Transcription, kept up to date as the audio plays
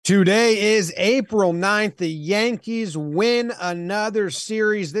Today is April 9th. The Yankees win another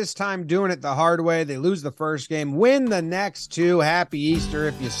series, this time doing it the hard way. They lose the first game, win the next two. Happy Easter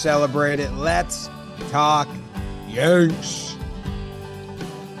if you celebrate it. Let's talk Yanks.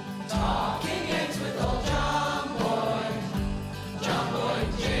 Talking Yanks with old John Boy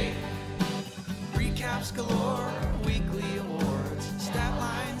and Jake. Recaps galore, weekly awards, stat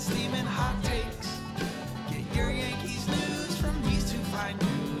lines, theme and hot takes. Get your Yankees news from these two fine dudes.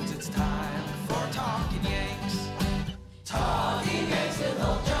 It's time for Talking Yanks. Talking Yanks with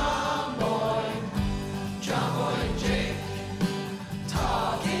old John Boy and Jake.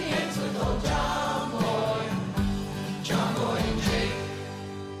 Talking Yanks with old John Boy and Jake.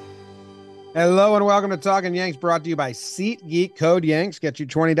 Hello and welcome to Talking Yanks, brought to you by SeatGeek. Code Yanks get you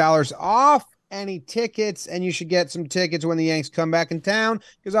 $20 off any tickets, and you should get some tickets when the Yanks come back in town,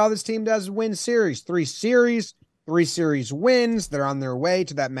 because all this team does is win series. Three series wins. They're on their way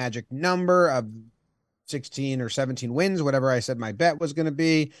to that magic number of 16 or 17 wins, whatever I said my bet was going to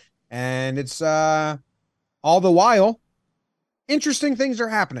be. And it's all the while, interesting things are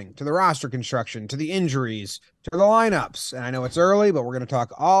happening to the roster construction, to the injuries, to the lineups. And I know it's early, but we're going to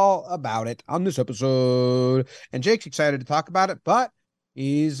talk all about it on this episode. And Jake's excited to talk about it, but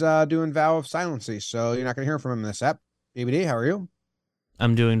he's doing vow of silency, so you're not going to hear from him in this ep. BBD, how are you?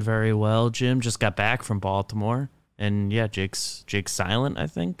 I'm doing very well, Jim. Just got back from Baltimore. And yeah, Jake's silent, I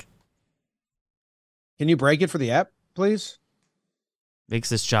think. Can you break it for the ep, please? Makes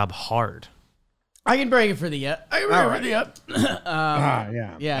this job hard. I can break it for the I can break it for the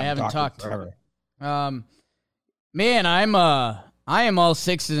Yeah, I haven't talked forever. Man, I am all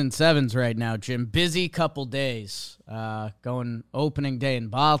 6s and 7s right now, Jim. Busy couple days. Going opening day in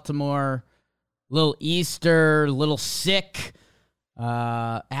Baltimore, little Easter, little sick.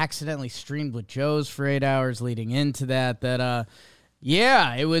 Accidentally streamed with Joe's for 8 hours leading into that.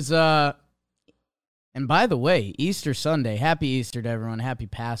 Yeah, it was. And by the way, Easter Sunday. Happy Easter to everyone. Happy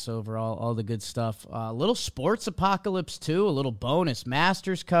Passover. All the good stuff. A little sports apocalypse too. A little bonus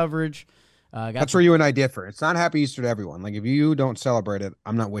Masters coverage. That's where you and I differ. It's not Happy Easter to everyone. Like, if you don't celebrate it,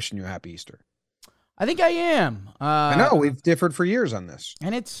 I'm not wishing you a Happy Easter. I think I am. I know we've differed for years on this,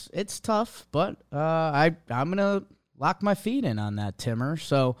 and it's tough, but I'm gonna lock my feet in on that, Timmer.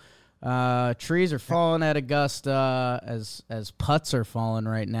 So trees are falling at Augusta as putts are falling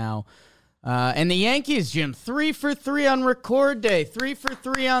right now. And the Yankees, Jim, 3 for 3 on record day, 3 for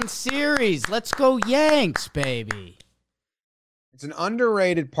 3 on series. Let's go Yanks, baby. it's an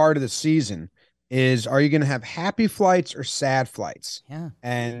underrated part of the season. Is, are you going to have happy flights or sad flights? Yeah.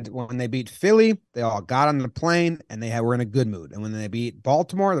 And when they beat Philly, they all got on the plane and were in a good mood. And when they beat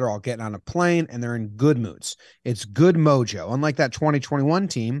Baltimore, they're all getting on a plane and they're in good moods. It's good mojo. Unlike that 2021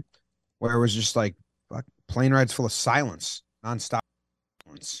 team where it was just like plane rides full of silence, nonstop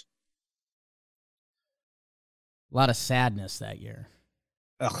silence. A lot of sadness that year.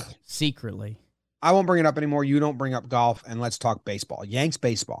 Ugh. Secretly. I won't bring it up anymore. You don't bring up golf, and let's talk baseball. Yanks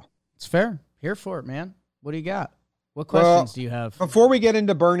baseball. It's fair. Here for it, man. What do you got? What questions do you have? Before we get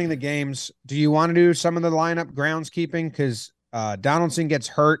into burning the games, do you want to do some of the lineup groundskeeping? Because Donaldson gets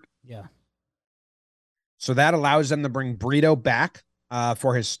hurt. Yeah. So that allows them to bring Brito back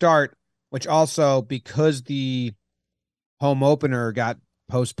for his start, which also, because the home opener got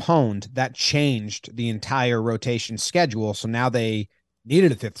postponed, that changed the entire rotation schedule. So now they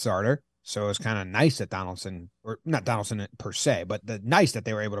needed a fifth starter. So it's kind of nice that Donaldson, or not Donaldson per se, but nice that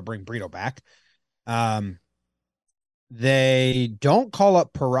they were able to bring Brito back. They don't call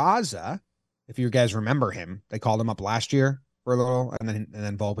up Peraza. If you guys remember him, they called him up last year for a little, and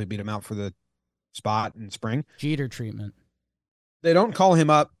then Volpe beat him out for the spot in spring. Jeter treatment. They don't call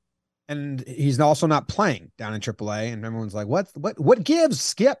him up, and he's also not playing down in AAA. And everyone's like, what gives,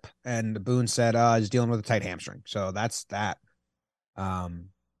 Skip? And Boone said he's dealing with a tight hamstring. So that's that.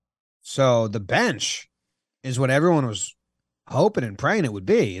 So the bench is what everyone was hoping and praying it would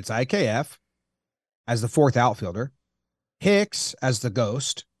be. It's IKF as the fourth outfielder, Hicks as the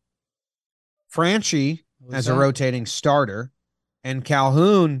ghost, Franchy as a rotating starter, and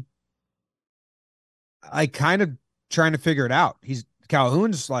Calhoun, I kind of trying to figure it out.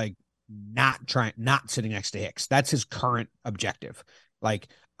 Calhoun's like not sitting next to Hicks. That's his current objective. Like,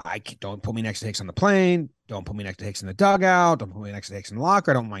 don't put me next to Hicks on the plane. Don't put me next to Hicks in the dugout. Don't put me next to Hicks in the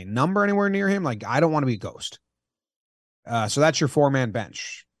locker. I don't want my number anywhere near him. Like, I don't want to be a ghost. So that's your 4-man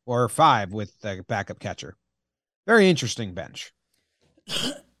bench, or 5 with the backup catcher. Very interesting bench.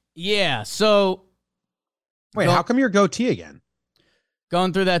 Yeah. So wait, how come you're goatee again?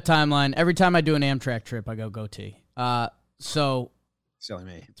 Going through that timeline, every time I do an Amtrak trip, I go goatee. So silly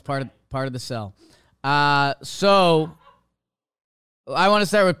me. It's part of the sell. So I want to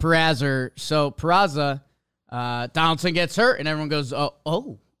start with Peraza. So Peraza, Donaldson gets hurt, and everyone goes,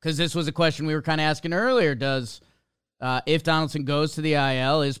 oh, because this was a question we were kind of asking earlier. Does if Donaldson goes to the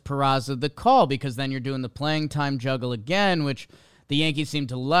IL, is Peraza the call? Because then you're doing the playing time juggle again, which the Yankees seem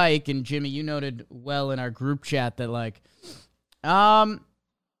to like. And Jimmy, you noted well in our group chat that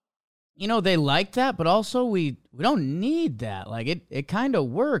they like that, but also we don't need that. Like it kind of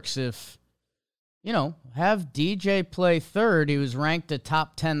works if, have DJ play third. He was ranked a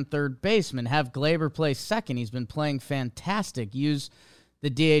top 10 third baseman. Have Glaber play second. He's been playing fantastic. Use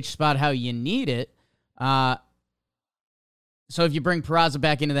the DH spot how you need it. So if you bring Peraza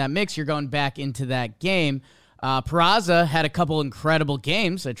back into that mix, you're going back into that game. Peraza had a couple incredible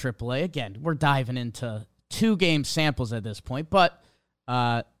games at AAA. Again, we're diving into 2-game samples at this point, but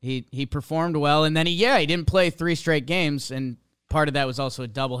he performed well. And then he didn't play 3 straight games, and part of that was also a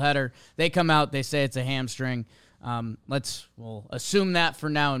doubleheader. They come out, they say it's a hamstring. We'll assume that for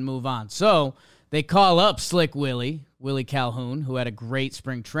now and move on. So they call up Slick Willie Calhoun, who had a great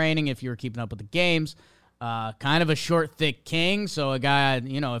spring training if you were keeping up with the games. Kind of a short, thick king, so a guy,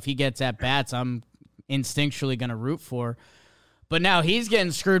 if he gets at bats, I'm instinctually going to root for. But now he's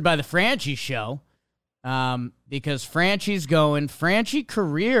getting screwed by the Franchy show because Franchy's going. Franchy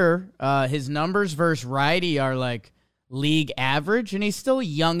career, his numbers versus righty are like league average, and he's still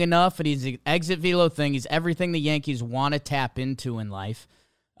young enough, and he's an exit velo thing. He's everything the Yankees want to tap into in life.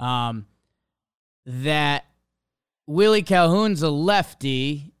 That Willie Calhoun's a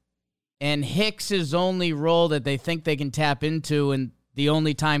lefty, and Hicks's only role that they think they can tap into, and the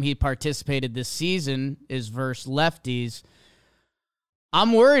only time he participated this season is versus lefties.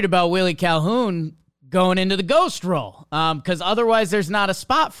 I'm worried about Willie Calhoun going into the ghost role because otherwise there's not a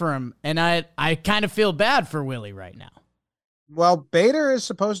spot for him, and I kind of feel bad for Willie right now. Well, Bader is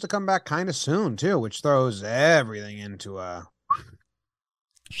supposed to come back kind of soon, too, which throws everything into a...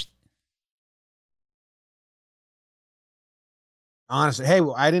 Honestly, hey,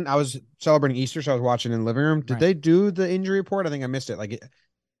 I was celebrating Easter, so I was watching in the living room. Did they do the injury report? I think I missed it. Like,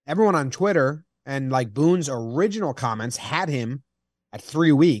 everyone on Twitter and like Boone's original comments had him at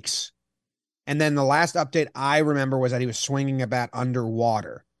 3 weeks. And then the last update I remember was that he was swinging a bat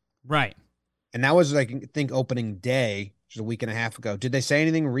underwater. Right. And that was, like, I think opening day, which was a week and a half ago. Did they say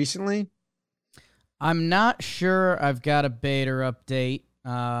anything recently? I'm not sure. I've got a Bader update.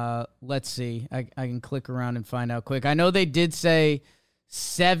 Let's see. I can click around and find out quick. I know they did say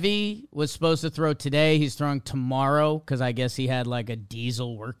Sevy was supposed to throw today. He's throwing tomorrow because I guess he had like a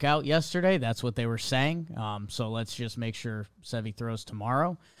diesel workout yesterday. That's what they were saying. So let's just make sure Sevy throws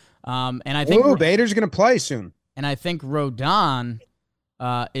tomorrow. And I think Bader's going to play soon. And I think Rodon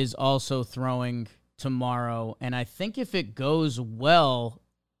is also throwing tomorrow. And I think if it goes well,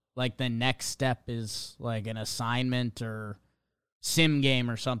 like the next step is like an assignment or sim game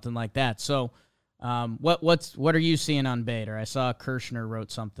or something like that. So what are you seeing on Bader? I saw Kirshner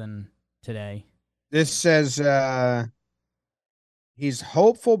wrote something today. This says he's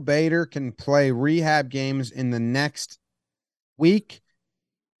hopeful Bader can play rehab games in the next week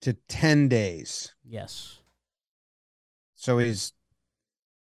to 10 days. Yes. So he's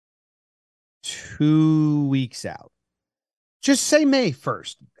 2 weeks out. Just say May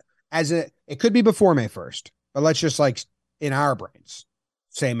 1st. It could be before May 1st, but let's just like in our brains,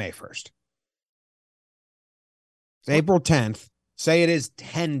 say May 1st. It's April 10th. Say it is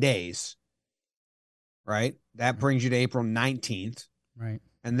 10 days, right? That brings you to April 19th. Right.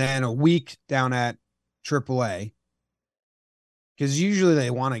 And then a week down at AAA. Because usually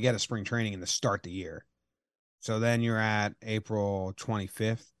they want to get a spring training in the start the year. So then you're at April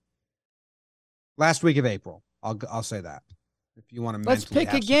 25th. Last week of April. I'll say that. If you want to let's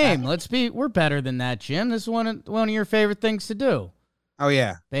pick a game. We're better than that, Jim. This is one of your favorite things to do. Oh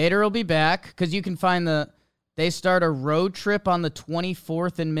yeah. Bader will be back because you can find they start a road trip on the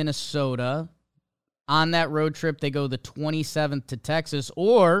 24th in Minnesota. On that road trip, they go the 27th to Texas,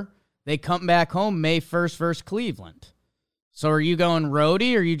 or they come back home May 1st versus Cleveland. So are you going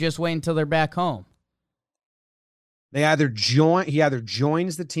roadie, or are you just waiting until they're back home? He either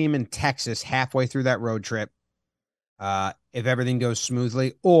joins the team in Texas halfway through that road trip, if everything goes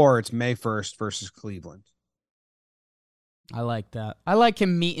smoothly, or it's May 1st versus Cleveland. I like that. I like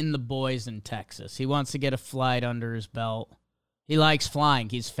him meeting the boys in Texas. He wants to get a flight under his belt. He likes flying.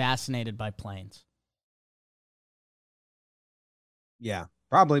 He's fascinated by planes. Yeah,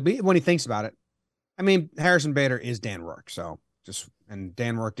 probably. But when he thinks about it, I mean, Harrison Bader is Dan Rourke, and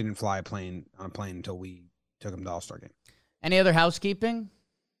Dan Rourke didn't fly on a plane until we took him to All-Star game. Any other housekeeping?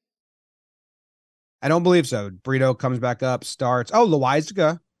 I don't believe so. Brito comes back up, starts. Oh,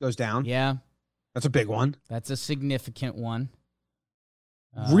 Loizaga goes down. Yeah. That's a big one. That's a significant one.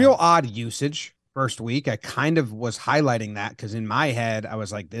 Real odd usage first week. I kind of was highlighting that because in my head, I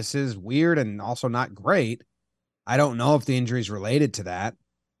was like, this is weird and also not great. I don't know if the injury is related to that,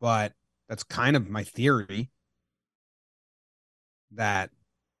 but that's kind of my theory, that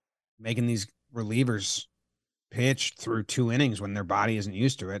making these relievers pitch through 2 innings when their body isn't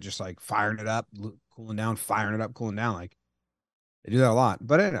used to it, just like firing it up, cooling down, firing it up, cooling down. Like they do that a lot,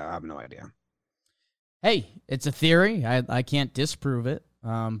 but I have no idea. Hey, it's a theory. I can't disprove it.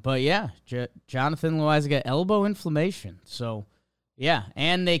 But yeah, Jonathan Loaiza got elbow inflammation. So yeah,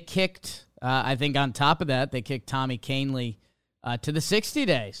 and they kicked, I think on top of that, they kicked Tommy Kahnle to the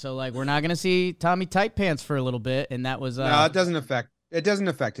 60-day. So like, we're not going to see Tommy tight pants for a little bit. And that was, no, it doesn't affect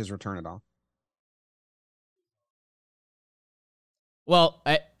his return at all. Well,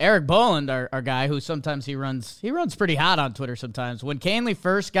 Eric Boland, our guy, who sometimes he runs pretty hot on Twitter sometimes. When Kahnle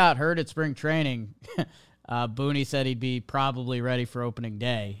first got hurt at spring training, Booney said he'd be probably ready for opening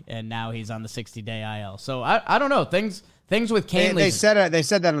day, and now he's on the 60-day IL. So I don't know. Things with Kahnle. They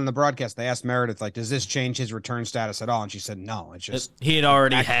said that on the broadcast. They asked Meredith, like, does this change his return status at all? And she said, no, it's just he had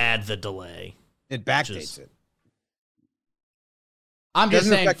already had the delay. It backdates it. I'm just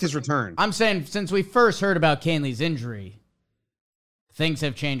saying, affect his return. I'm saying since we first heard about Kahnle's injury, things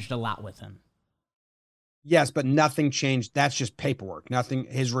have changed a lot with him. Yes, but nothing changed. That's just paperwork. Nothing.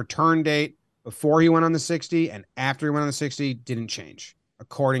 His return date before he went on the 60 and after he went on the 60 didn't change,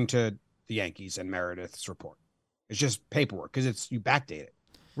 according to the Yankees and Meredith's report. It's just paperwork because you backdate it.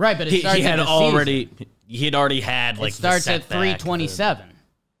 Right, but he had already had like it starts at 3/27.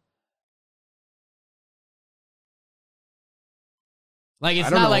 Like,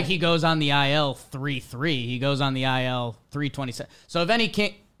 it's not like he goes on the IL 3/3. He goes on the IL 3/27. So if any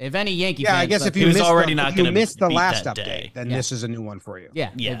Yankee fans, I guess if you missed the last update, then this is a new one for you.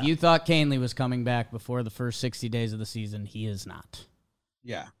 Yeah. If you thought Kahnle was coming back before the first 60 days of the season, he is not.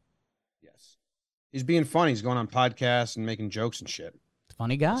 Yeah. Yes. He's being funny. He's going on podcasts and making jokes and shit.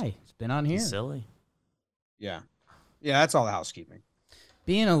 Funny guy. He's been on here. He's silly. Yeah. Yeah, that's all the housekeeping.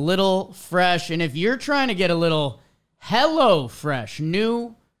 Being a little fresh, and if you're trying to get a little Hello Fresh,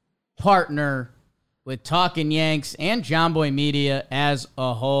 new partner with Talkin' Yanks and John Boy Media as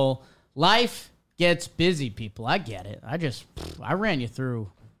a whole. Life gets busy, people. I get it. I ran you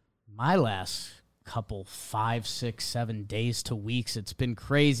through my last couple 5, 6, 7 days to weeks. It's been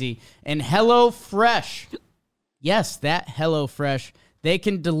crazy. And Hello Fresh, yes, that Hello Fresh, they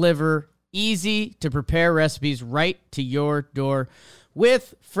can deliver easy to prepare recipes right to your door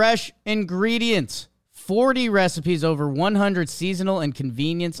with fresh ingredients. 40 recipes, over 100 seasonal and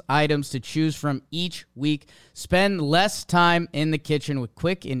convenience items to choose from each week. Spend less time in the kitchen with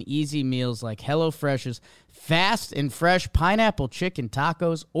quick and easy meals like HelloFresh's fast and fresh pineapple chicken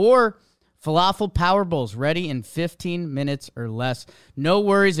tacos or falafel power bowls ready in 15 minutes or less. No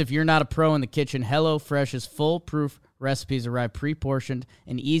worries if you're not a pro in the kitchen. HelloFresh's foolproof recipes arrive pre-portioned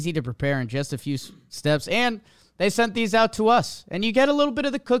and easy to prepare in just a few steps, and they sent these out to us, and you get a little bit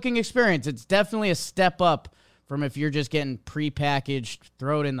of the cooking experience. It's definitely a step up from if you're just getting prepackaged,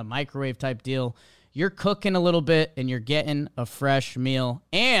 throw it in the microwave type deal. You're cooking a little bit, and you're getting a fresh meal.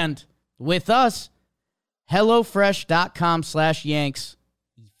 And with us,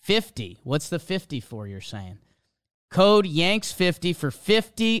 HelloFresh.com/Yanks50. What's the 50 for, you're saying? Code Yanks50 for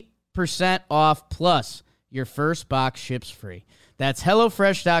 50% off, plus your first box ships free. That's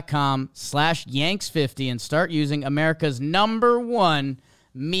HelloFresh.com/Yanks50 and start using America's #1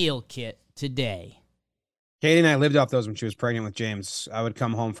 meal kit today. Katie and I lived off those when she was pregnant with James. I would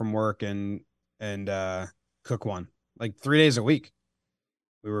come home from work and cook one like 3 days a week.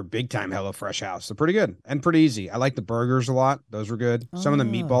 We were big time HelloFresh house. They're pretty good and pretty easy. I like the burgers a lot. Those were good. Some of the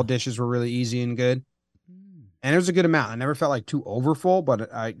meatball dishes were really easy and good. And it was a good amount. I never felt like too overfull,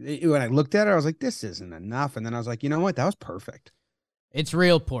 but when I looked at it, I was like, this isn't enough. And then I was like, you know what? That was perfect. It's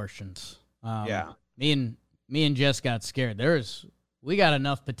real portions. Yeah. Me and Jess got scared. We got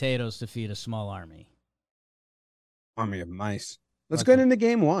enough potatoes to feed a small army. Army of mice. Let's get into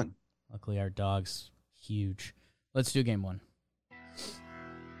game one. Luckily, our dog's huge. Let's do game one.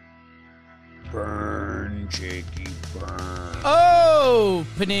 Burn, Jakey, burn.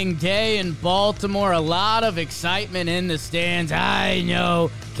 Opening day in Baltimore. A lot of excitement in the stands. I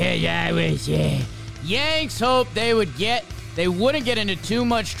know, 'cause I was Yanks hoped they wouldn't get into too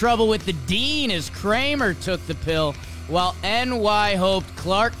much trouble with the Dean as Kramer took the pill, while NY hoped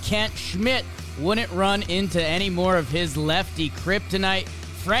Clark Kent Schmidt wouldn't run into any more of his lefty kryptonite.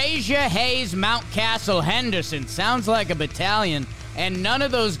 Frazier, Hayes, Mountcastle, Henderson. Sounds like a battalion, and none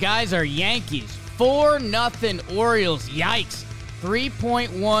of those guys are Yankees. 4-0 Orioles. Yikes.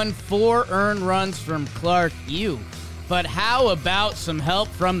 3.14 earned runs from Clark. Ew. But how about some help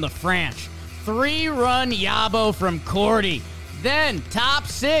from the Franch? 3-run Yabo from Cordy. Then top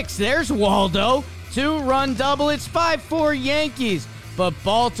 6, there's Waldo. 2-run double, it's 5-4 Yankees. But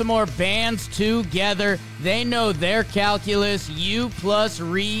Baltimore bands together. They know their calculus. U plus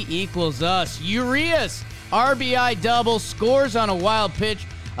re equals us. Urias, RBI double, scores on a wild pitch.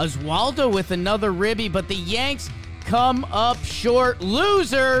 Oswaldo with another ribby, but the Yanks come up short.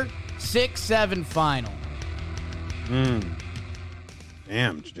 Loser, 6-7 final.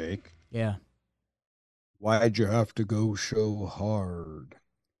 Damn, Jake. Yeah. Why'd you have to go so hard?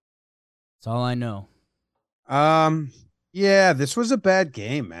 That's all I know. Yeah, this was a bad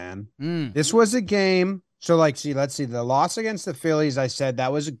game, man. This was a game. So, let's see. The loss against the Phillies, I said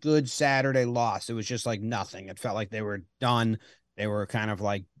that was a good Saturday loss. It was just like nothing. It felt like they were done. They were kind of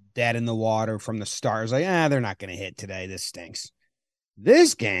like dead in the water from the start. It was like, they're not going to hit today. This stinks.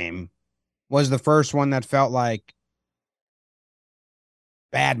 This game was the first one that felt like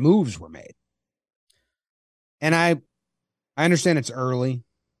bad moves were made. And I understand it's early,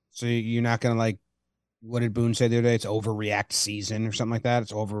 so you're not going to what did Boone say the other day? It's overreact season or something like that.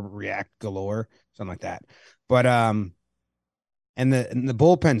 It's overreact galore, something like that. But and the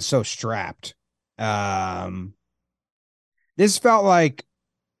bullpen's so strapped. This felt like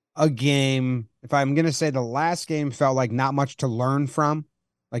a game. If I'm gonna say the last game felt like not much to learn from,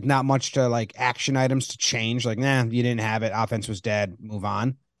 like not much to action items to change. Like, nah, you didn't have it. Offense was dead. Move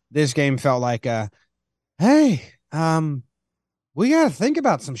on. This game felt like hey, we got to think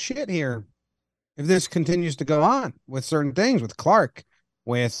about some shit here. If this continues to go on with certain things, with Clark,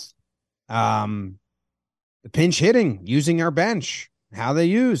 with the pinch hitting, using our bench, how they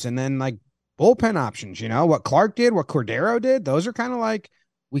use, and then bullpen options, what Clark did, what Cordero did, those are kind of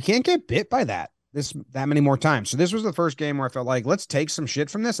we can't get bit by that many more times. So this was the first game where I felt like, let's take some shit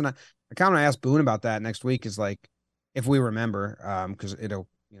from this. And I kind of asked Boone about that next week is if we remember, because it'll,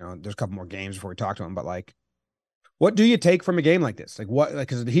 there's a couple more games before we talk to him, but what do you take from a game like this?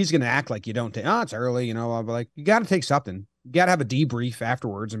 Because he's going to act like you don't take, it's early, but you got to take something. You got to have a debrief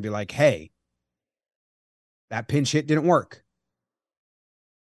afterwards and be like, hey, that pinch hit didn't work.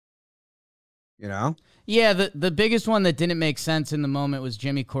 Yeah, the biggest one that didn't make sense in the moment was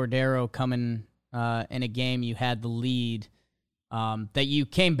Jimmy Cordero coming in a game you had the lead, that you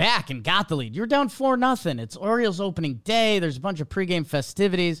came back and got the lead. You're down 4-0. It's Orioles opening day. There's a bunch of pregame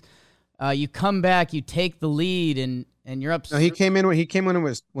festivities. You come back, you take the lead, and you're up. No, he came in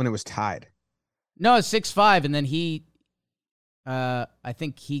when it was tied. No, it's 6-5, and then he, I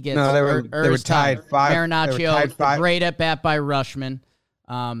think he gets. No, they were tied 5. Marinaccio, great at bat by Rushman,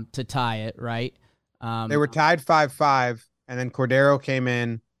 to tie it, right? They were tied 5-5, and then Cordero came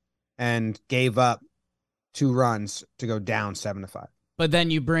in and gave up 2 runs to go down 7-5. But then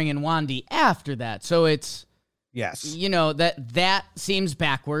you bring in Wandy after that, so it's. Yes. That seems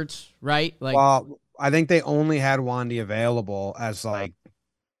backwards, right? Well, I think they only had Wandy available as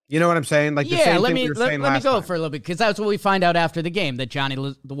you know what I'm saying? Let me go for a little bit, because that's what we find out after the game, that Johnny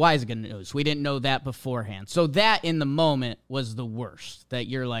the Weisigan knows. We didn't know that beforehand. So that in the moment was the worst, that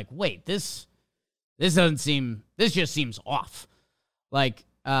you're like, wait, this just seems off.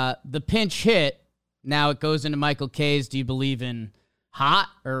 The pinch hit, now it goes into Michael K's, do you believe in hot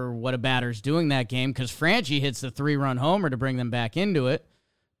or what a batter's doing that game? Because Franchy hits the 3-run homer to bring them back into it,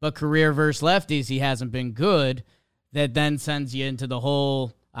 but career versus lefties, he hasn't been good. That then sends you into the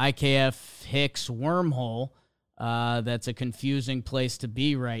whole IKF Hicks wormhole. That's a confusing place to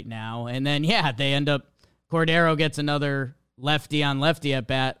be right now. And then they end up, Cordero gets another lefty on lefty at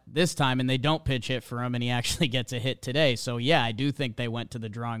bat this time, and they don't pitch hit for him, and he actually gets a hit today. So I do think they went to the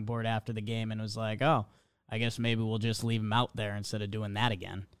drawing board after the game and was like, oh, I guess maybe we'll just leave him out there instead of doing that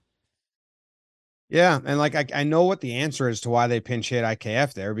again. Yeah, and I know what the answer is to why they pinch hit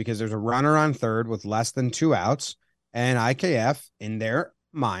IKF there, because there's a runner on third with less than 2 outs, and IKF in their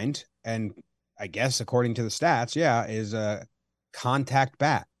mind, and I guess according to the stats, is a contact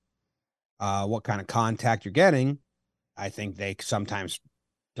bat. What kind of contact you're getting, I think they sometimes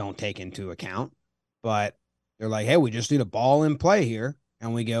don't take into account, but they're like, hey, we just need a ball in play here,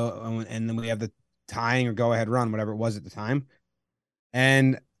 and we go, and then we have the tying or go ahead run, whatever it was at the time.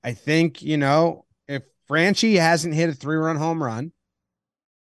 And I think, if Franchy hasn't hit a 3-run home run,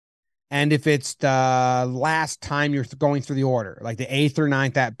 and if it's the last time you're going through the order, like the 8th or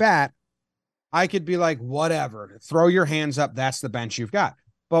 9th at bat, I could be like, whatever, throw your hands up. That's the bench you've got.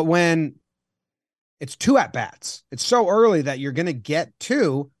 But when it's 2 at bats, it's so early that you're going to get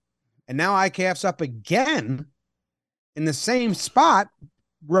 2. And now IKF's up again in the same spot,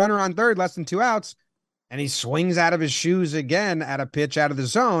 runner on third, less than 2 outs. And he swings out of his shoes again at a pitch out of the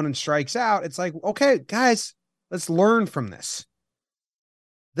zone and strikes out. It's like, okay, guys, let's learn from this.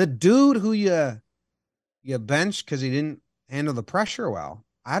 The dude who you benched because he didn't handle the pressure well,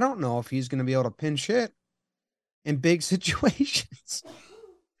 I don't know if he's going to be able to pinch hit in big situations.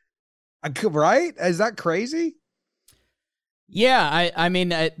 Right? Is that crazy? Yeah, I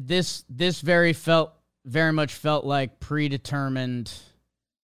mean, this very much felt like predetermined.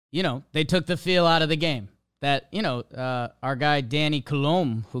 You know, they took the feel out of the game. That, you know, our guy Danny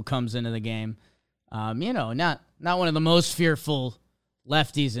Colomb, who comes into the game, you know, not one of the most fearful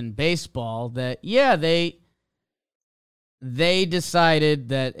lefties in baseball. That, yeah, they decided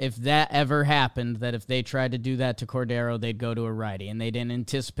that if that ever happened, that if they tried to do that to Cordero, they'd go to a righty, and they didn't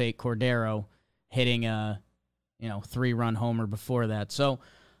anticipate Cordero hitting a 3-run homer before that. So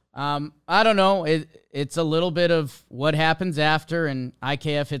I don't know. It's a little bit of what happens after, and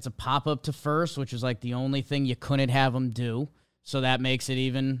IKF hits a pop-up to first, which is like the only thing you couldn't have him do. So that makes it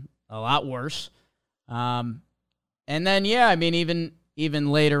even a lot worse. And then, yeah, I mean,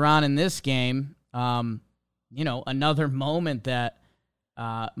 even later on in this game, you know, another moment that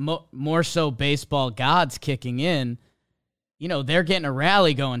more so baseball gods kicking in. You know, they're getting a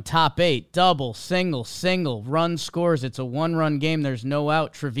rally going, top 8, double, single, run scores. It's a 1-run game. There's no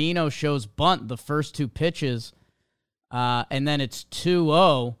out. Trevino shows bunt the first 2 pitches, and then it's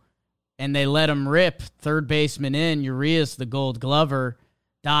 2-0, and they let him rip. Third baseman in, Urias, the Gold Glover,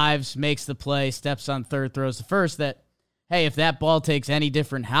 dives, makes the play, steps on third, throws the first. That, hey, if that ball takes any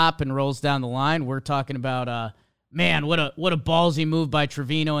different hop and rolls down the line, we're talking about, man, what a ballsy move by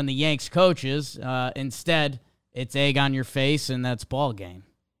Trevino and the Yanks coaches. Instead, it's egg on your face, and that's ball game.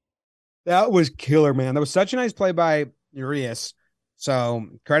 That was killer, man. That was such a nice play by Urias. So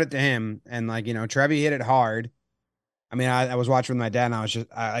credit to him. And, like, you know, Trevi hit it hard. I mean, I was watching with my dad, and I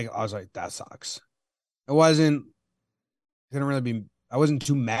was like, that sucks. I wasn't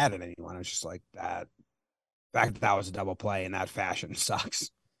too mad at anyone. I was just like, that was a double play in that fashion sucks.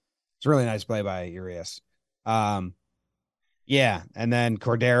 It's a really nice play by Urias. Yeah, and then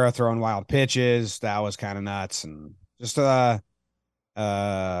Cordero throwing wild pitches. That was kind of nuts, and just a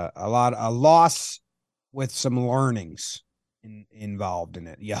loss with some learnings involved in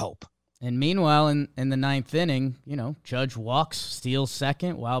it. You hope. And meanwhile, in the 9th inning, you know, Judge walks, steals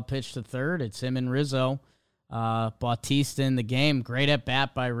second, wild pitch to third. It's him and Rizzo. Bautista in the game. Great at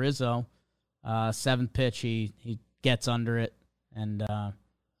bat by Rizzo. 7th pitch, he gets under it, and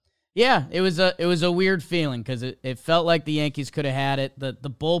yeah, it was a weird feeling because it felt like the Yankees could have had it. The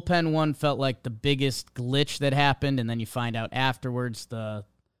bullpen one felt like the biggest glitch that happened, and then you find out afterwards the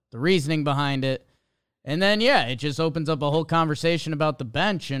reasoning behind it. And then, yeah, it just opens up a whole conversation about the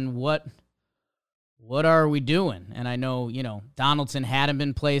bench and what are we doing? And I know, you know, Donaldson hadn't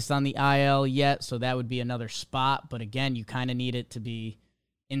been placed on the IL yet, so that would be another spot. But again, you kind of need it to be,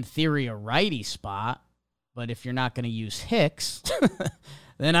 in theory, a righty spot. But if you're not going to use Hicks,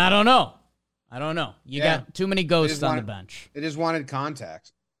 then I don't know. You got too many ghosts on the bench. They just wanted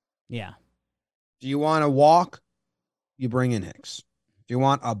contact. Yeah. Do you want to walk? You bring in Hicks. Do you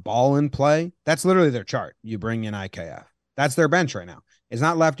want a ball in play? That's literally their chart. You bring in IKF. That's their bench right now. It's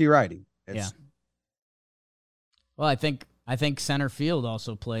not lefty-righty. Yeah. Well, I think center field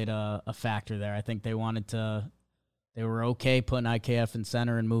also played a factor there. I think they were okay putting IKF in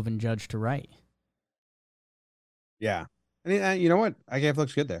center and moving Judge to right. Yeah. I mean, you know what? IKF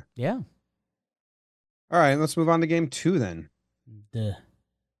looks good there. Yeah. All right, let's move on to game 2 then. Duh.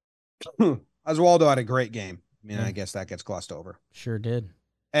 Oswaldo had a great game. I mean, I guess that gets glossed over. Sure did.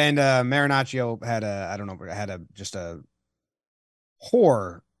 And Marinaccio had just a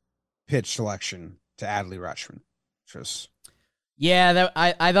poor pitch selection to Adley Rutschman. Yeah,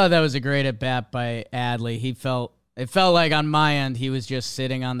 I thought that was a great at bat by Adley. It felt like on my end he was just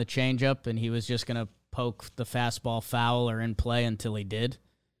sitting on the changeup and he was just gonna poke the fastball foul or in play until he did,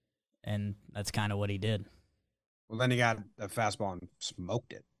 and that's kind of what he did. Well, then he got the fastball and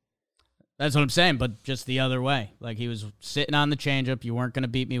smoked it. That's what I'm saying, but just the other way. Like, he was sitting on the changeup. You weren't going to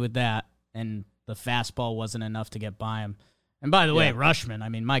beat me with that, and the fastball wasn't enough to get by him. And by the way, Rutschman, I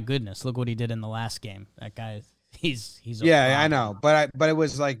mean, my goodness, look what he did in the last game. That guy, he's yeah, I know, but it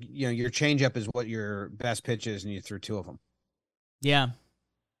was like, you know, your changeup is what your best pitch is, and you threw 2 of them. Yeah,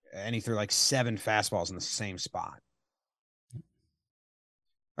 and he threw like 7 fastballs in the same spot.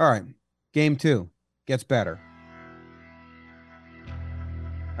 All right, game 2 gets better.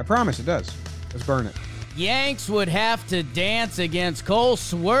 I promise it does. Let's burn it. Yanks would have to dance against Cole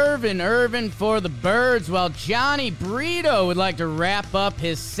Swervin' Irvin for the Birds, while Johnny Brito would like to wrap up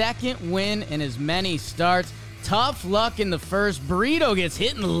his 2nd win in as many starts. Tough luck in the first. Brito gets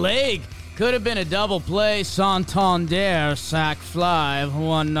hit in the leg. Could have been a double play. Santander sac fly.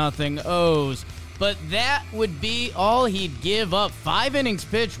 1-0 O's. but that would be all he'd give up. 5 innings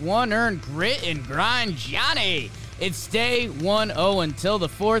pitched, 1 earned, grit and grind, Johnny. It'd stay 1-0 until the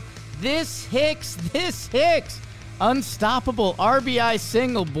 4th. This Hicks. Unstoppable RBI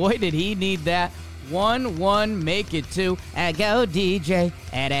single. Boy, did he need that. 1-1, make it 2. Go DJ,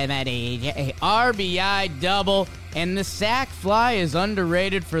 DJ. RBI double. And the sac fly is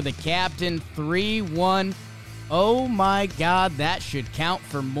underrated for the captain. 3-1. Oh my God, that should count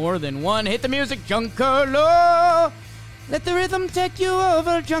for more than one. Hit the music, Giancarlo. Let the rhythm take you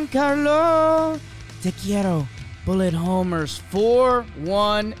over, Giancarlo. Te quiero. Bullet homers,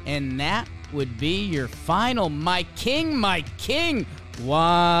 4-1, and that would be your final. My king,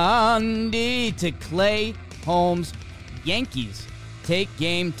 Wandy to Clay Holmes. Yankees take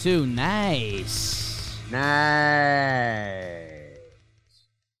game 2. Nice.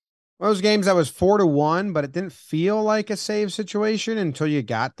 One of those games that was 4-1, but it didn't feel like a save situation until you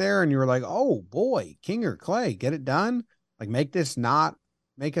got there and you were like, oh boy, King or Clay, get it done. Like, make this not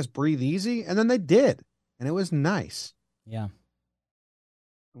make us breathe easy. And then they did. And it was nice. Yeah.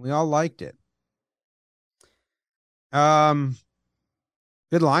 We all liked it. Good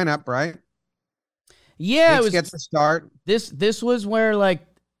lineup, right? Yeah, Hicks gets the start. This was where, like,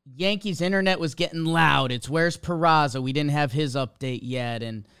 Yankees internet was getting loud. It's where's Peraza? We didn't have his update yet,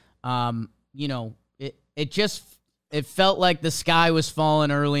 and it felt like the sky was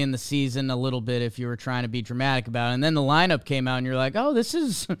falling early in the season a little bit if you were trying to be dramatic about it. And then the lineup came out, and you're like, oh, this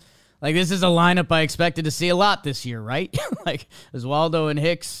is a lineup I expected to see a lot this year, right? Like Oswaldo and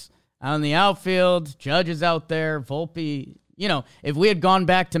Hicks out in the outfield, Judge is out there, Volpe. If we had gone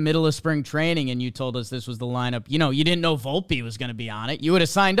back to middle of spring training and you told us this was the lineup, you didn't know Volpe was going to be on it, you would have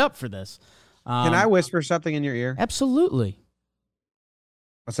signed up for this. Can I whisper something in your ear? Absolutely.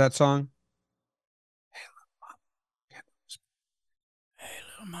 What's that song? Hey,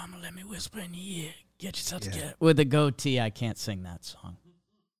 little mama, let me whisper in your ear. Get yourself together. With a goatee, I can't sing that song.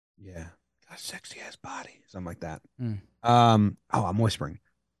 Yeah. Got a sexy ass body. Something like that. Mm. I'm whispering.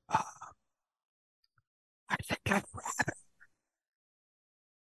 I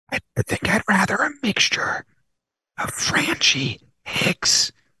think I'd rather a mixture of Franchy,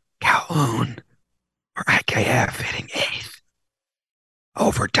 Hicks, Calhoun, or IKF hitting 8th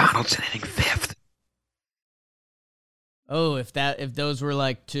over Donaldson hitting 5th. Oh, if those were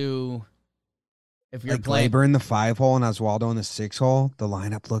like two, if you're like playing Glaber in the 5 hole and Oswaldo in the 6 hole, the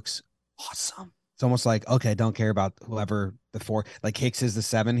lineup looks awesome. It's almost like, okay, don't care about whoever the 4, like Hicks is the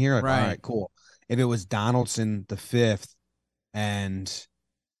 7 here. Like, Right. all right, cool. If it was Donaldson the 5th and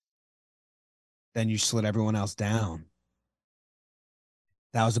then you slid everyone else down,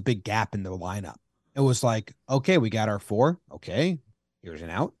 that was a big gap in the lineup. It was like, okay, we got our 4. Okay, here's an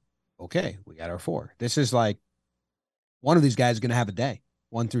out. Okay, we got our 4. This is like one of these guys is going to have a day,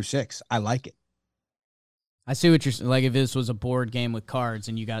 1 through 6. I like it. I see what you're saying. Like if this was a board game with cards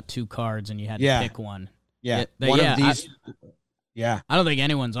and you got 2 cards and you had to pick one. Yeah. One of these. I don't think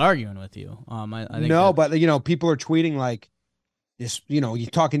anyone's arguing with you. I think no, but people are tweeting like this, you're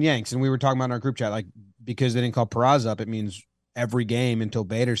talking Yanks, and we were talking about in our group chat, like, because they didn't call Peraza up, it means every game until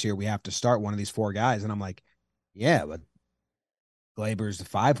Bader's here, we have to start one of these 4 guys. And I'm like, yeah, but Glaber's the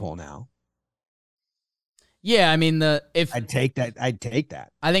 5 hole now. Yeah, I mean I'd take that.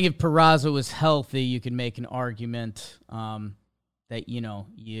 I think if Peraza was healthy, you could make an argument that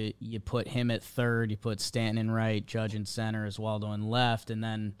you put him at 3rd, you put Stanton in right, Judge in center, Oswaldo in left, and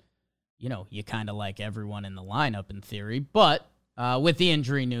then you kind of like everyone in the lineup in theory. But with the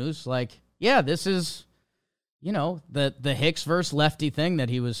injury news, this is the Hicks versus lefty thing that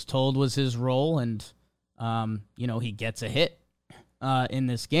he was told was his role, and he gets a hit in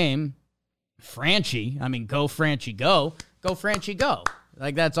this game. Franchy, go Franchy, go Franchy, go.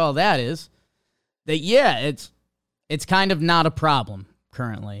 Like, that's all that is. It's kind of not a problem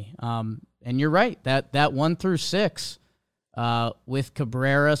currently. And you're right, that 1 through 6 with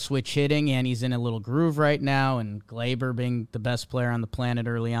Cabrera switch hitting, and he's in a little groove right now, and Glaber being the best player on the planet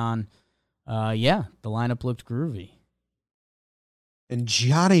early on. The lineup looked groovy. And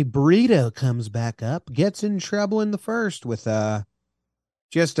Johnny Brito comes back up, gets in trouble in the first with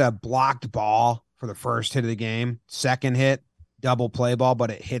just a blocked ball for the first hit of the game. Second hit, double play ball, but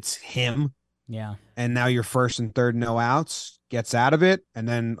it hits him. Yeah. And now your first and third no outs, gets out of it, and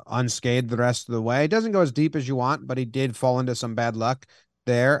then unscathed the rest of the way. Doesn't go as deep as you want, but he did fall into some bad luck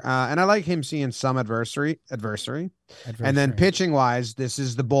there. And I like him seeing some adversary. And then pitching wise, this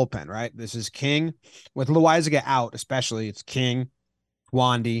is the bullpen, right? This is King with Loaizaga out, especially. It's King,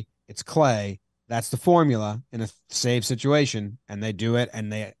 Wandy, it's Clay. That's the formula in a save situation, and they do it, and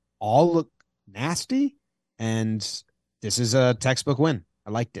they all look nasty, and this is a textbook win.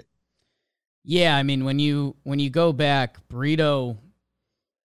 I liked it. Yeah, I mean, when you go back, Burrito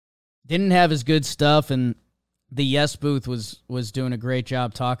didn't have his good stuff, and the Yes Booth was doing a great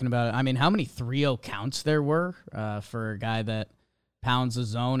job talking about it. I mean, how many 3-0 counts there were for a guy that pounds the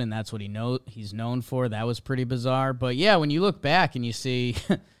zone, and that's what he's known for. That was pretty bizarre. But yeah, when you look back and you see,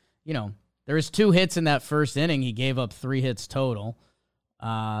 there was 2 hits in that first inning. He gave up 3 hits total.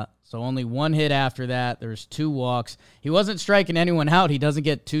 So only 1 hit after that. There's 2 walks. He wasn't striking anyone out. He doesn't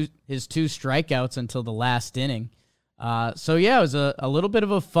get his 2 strikeouts until the last inning. So yeah, it was a little bit of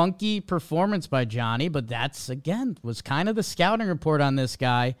a funky performance by Johnny, but that's, again, was kind of the scouting report on this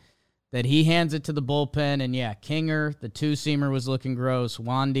guy, that he hands it to the bullpen. And yeah, Kinger, the 2-seamer, was looking gross.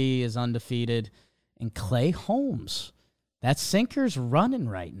 Wandy is undefeated. And Clay Holmes, that sinker's running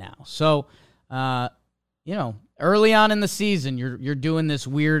right now. So, early on in the season, you're doing this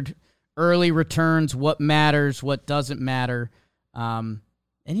weird early returns, what matters, what doesn't matter. And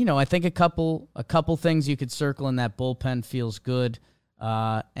I think a couple things you could circle in that bullpen feels good.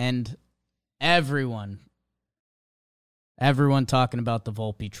 And everyone talking about the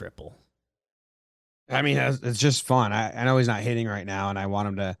Volpe triple. I mean, it's just fun. I know he's not hitting right now, and I want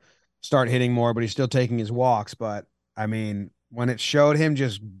him to start hitting more, but he's still taking his walks. But I mean, when it showed him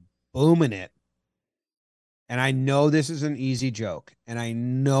just booming it, and I know this is an easy joke, and I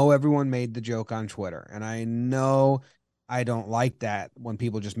know everyone made the joke on Twitter, and I know I don't like that when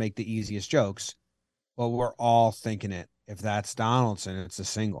people just make the easiest jokes, but we're all thinking it. If that's Donaldson, it's a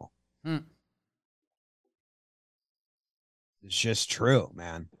single. It's just true,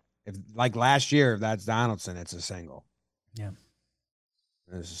 man. If, like last year, if that's Donaldson, it's a single. Yeah.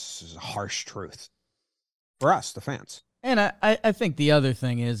 This is a harsh truth for us, the fans. And I think the other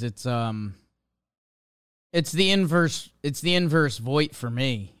thing is it's the inverse Voit for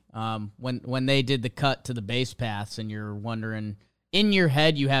me. When they did the cut to the base paths, and you're wondering, in your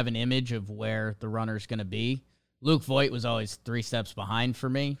head you have an image of where the runner's going to be. Luke Voit was always 3 steps behind for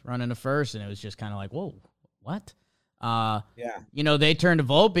me running to first, and it was just kind of like, whoa, what? Yeah. They turned to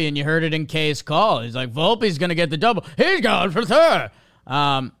Volpe, and you heard it in K's call. He's like, Volpe's going to get the double. He's going for third.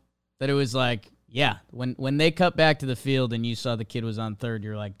 That it was like, yeah, when they cut back to the field and you saw the kid was on third,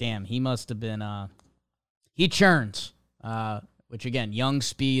 you're like, damn, he must have been, he churns, which again, young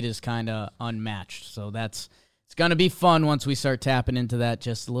speed is kind of unmatched. So it's going to be fun once we start tapping into that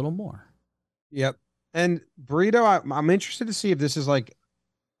just a little more. Yep. And Burrito, I'm interested to see if this is like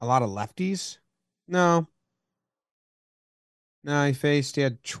a lot of lefties. No, he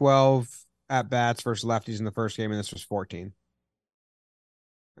had 12 at-bats versus lefties in the first game, and this was 14.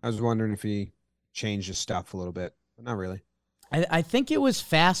 I was wondering if he changed his stuff a little bit, but not really. I think it was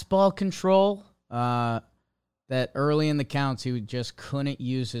fastball control that early in the counts he just couldn't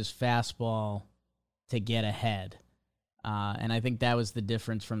use his fastball to get ahead. And I think that was the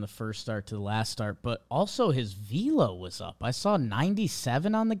difference from the first start to the last start. But also his velo was up. I saw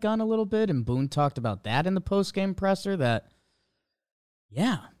 97 on the gun a little bit, and Boone talked about that in the postgame presser.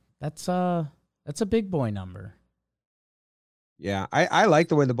 That's a big boy number. Yeah, I like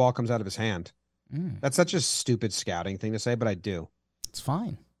the way the ball comes out of his hand. That's such a stupid scouting thing to say, but I do. It's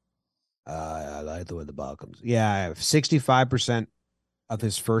fine. I like the way the ball comes. Yeah, I have 65% of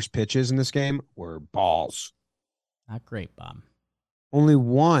his first pitches in this game were balls. Not great, Bob. Only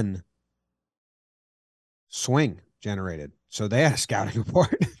 1 swing generated. So they had a scouting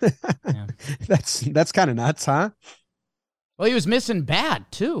report. Yeah. That's kind of nuts, huh? Well, he was missing bad,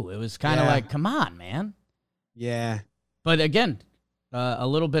 too. It was kind of like, come on, man. Yeah. But again, a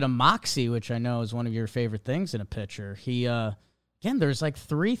little bit of moxie, which I know is one of your favorite things in a pitcher. He, again, there's like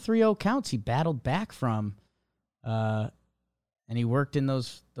 3-3-0 counts he battled back from, and he worked in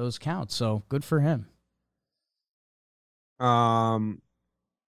those counts. So good for him. I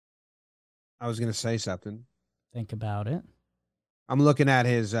was going to say something. Think about it. I'm looking at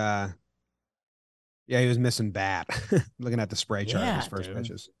his, he was missing bat. Looking at the spray chart of his first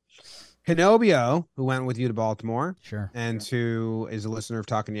pitches. Canobio, who went with you to Baltimore. Sure. And who is a listener of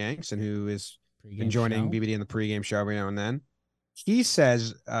Talking Yanks and who is been joining BBD in the pregame show every now and then. He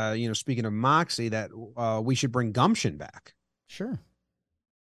says, speaking of moxie, that we should bring gumption back. Sure.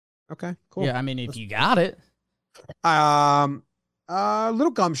 Okay, cool. Yeah, I mean, if you got it. A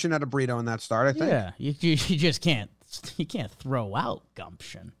little gumption at a burrito in that start, I think. Yeah, you just can't throw out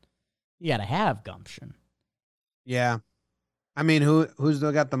gumption. You got to have gumption. Yeah. I mean, who's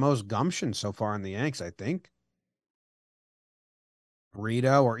got the most gumption so far in the Yanks, I think?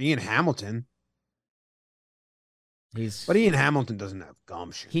 Burrito or Ian Hamilton. But Ian Hamilton doesn't have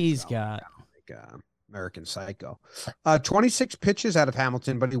gumption. He's got American Psycho. 26 pitches out of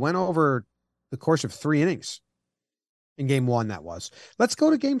Hamilton, but he went over the course of 3 innings. In game 1, that was. Let's go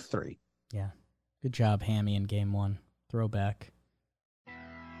to game 3. Yeah. Good job, Hammy, in game 1. Throwback.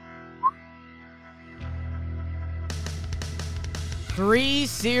 Three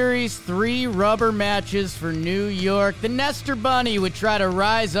series, 3 rubber matches for New York. The Nestor Bunny would try to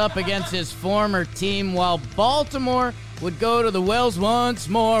rise up against his former team, while Baltimore would go to the Wells once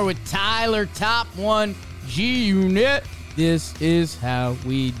more with Tyler Top 1 G-Unit. This is how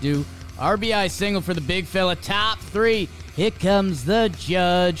we do. RBI single for the big fella. Top 3. Here comes the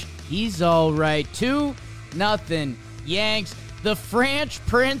judge. He's all right. 2-0 Yanks. The French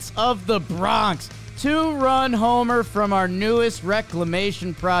Prince of the Bronx. 2-run homer from our newest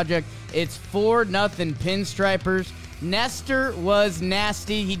reclamation project. It's 4-0 Pinstripers. Nestor was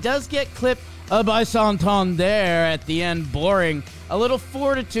nasty. He does get clipped by Santander at the end. Boring. A little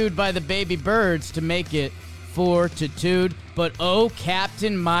fortitude by the baby birds to make it 4-2. But oh,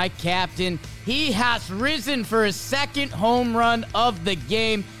 captain, my captain, he has risen for his second home run of the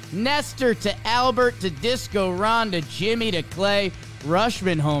game. Nestor to Albert to Disco Ron to Jimmy to Clay.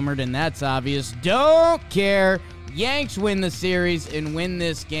 Rushman homered, and that's obvious. Don't care. Yanks win the series and win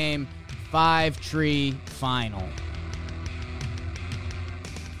this game 5-3 final.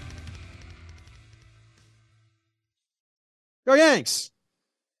 Go Yanks.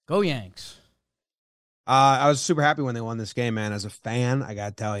 Go Yanks. I was super happy when they won this game, man. As a fan, I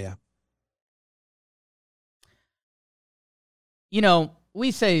got to tell you. You know,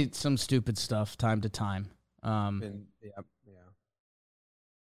 we say some stupid stuff time to time. Yeah.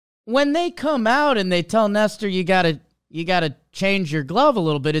 When they come out and they tell Nestor you gotta change your glove a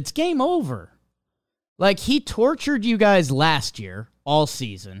little bit, it's game over. Like, he tortured you guys last year, all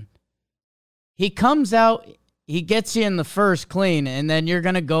season. He comes out, he gets you in the first clean, and then you're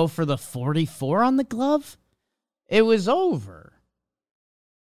gonna go for the 44 on the glove? It was over.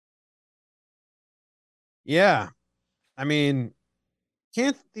 Yeah. I mean,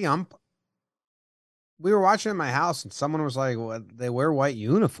 can't the ump? We were watching at my house, and someone was like, well, they wear white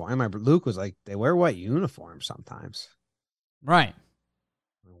uniform. My Luke was like, they wear white uniforms sometimes. Right.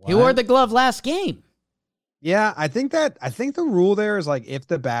 What? He wore the glove last game. Yeah, I think the rule there is like, if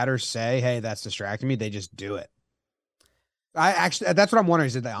the batters say, hey, that's distracting me, they just do it. That's what I'm wondering.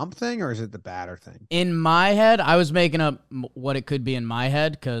 Is it the ump thing or is it the batter thing? In my head, I was making up what it could be in my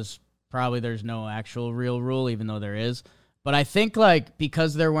head, because probably there's no actual real rule, even though there is. But I think, like,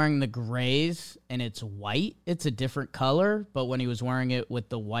 because they're wearing the grays and it's white, it's a different color. But when he was wearing it with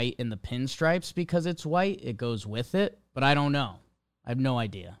the white and the pinstripes, because it's white, it goes with it. But I don't know. I have no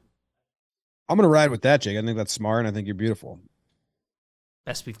idea. I'm going to ride with that, Jake. I think that's smart, and I think you're beautiful.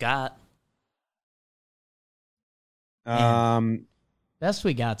 Best we've got. Best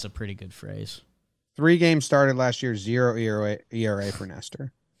we got's a pretty good phrase. 3 games started last year, 0 ERA for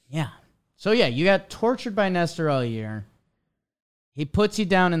Nestor. Yeah. So, yeah, you got tortured by Nestor all year. He puts you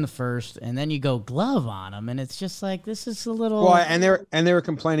down in the first, and then you go glove on him, and it's just like, this is a little. Well, and they were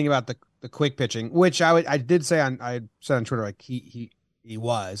complaining about the quick pitching, which I did say I said on Twitter, like he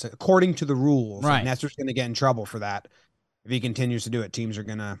was, according to the rules. Right. Like, Nestor's going to get in trouble for that if he continues to do it. Teams are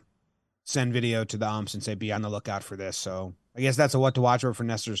going to send video to the umps and say, be on the lookout for this. So I guess that's a what to watch for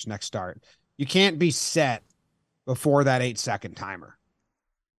Nestor's next start. You can't be set before that 8-second timer.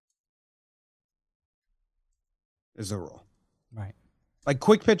 Is the rule. Right. Like,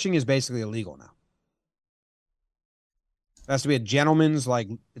 quick pitching is basically illegal now. It has to be a gentleman's, like,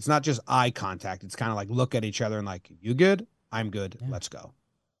 it's not just eye contact. It's kind of like look at each other and like, you good? I'm good. Yeah. Let's go.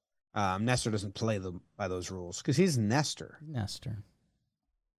 Nestor doesn't play by those rules because he's Nestor.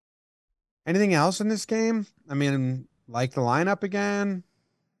 Anything else in this game? I mean, like the lineup again,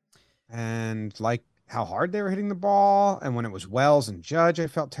 and like how hard they were hitting the ball. And when it was Wells and Judge, I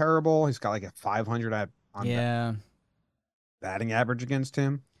felt terrible. He's got like a 500 on batting average against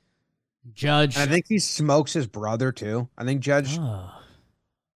him. Judge. And I think he smokes his brother too. I think Judge.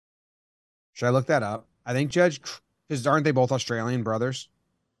 Should I look that up? I think Judge, because aren't they both Australian brothers?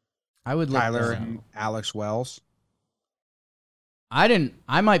 I would look Tyler and Alex Wells. I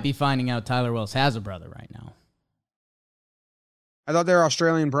might be finding out Tyler Wells has a brother right now. I thought they were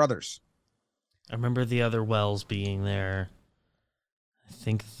Australian brothers. I remember the other Wells being there. I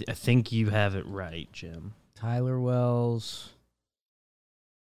think you have it right, Jim. Tyler Wells.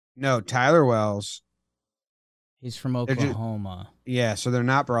 No, Tyler Wells. He's from Oklahoma. So they're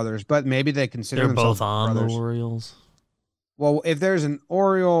not brothers, but maybe they consider they're themselves both on brothers. the Orioles. Well, if there's an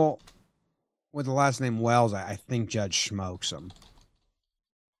Oriole with the last name Wells, I think Judge smokes him.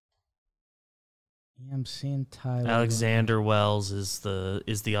 Yeah, I'm seeing Tyler. Alexander Wells is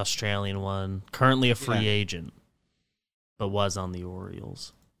the Australian one, currently a free agent, but was on the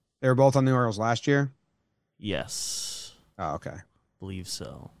Orioles. They were both on the Orioles last year? Yes. Oh, okay. Believe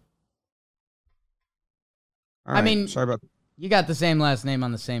so. All I right. mean, Sorry about. you got the same last name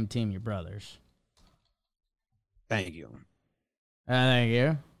on the same team, your brothers. Thank you. Thank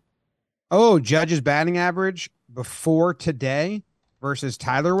you. Oh, Judge's batting average before today versus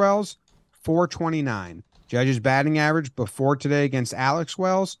Tyler Wells, 429. Judge's batting average before today against Alex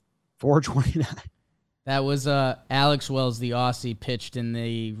Wells, 429. That was Alex Wells, the Aussie, pitched in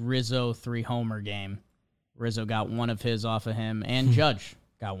the Rizzo 3-homer game. Rizzo got one of his off of him, and Judge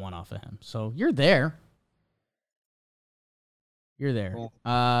got one off of him. So you're there. You're there. Cool.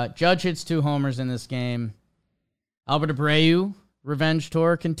 Judge hits 2 homers in this game. Albert Abreu, revenge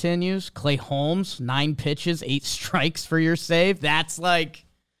tour continues. Clay Holmes, 9 pitches, 8 strikes for your save. That's like,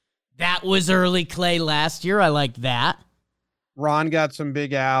 that was early Clay last year. I like that. Ron got some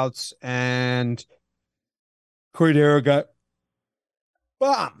big outs, and Cordero got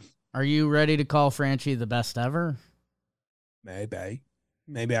bombed. Are you ready to call Franchy the best ever? Maybe.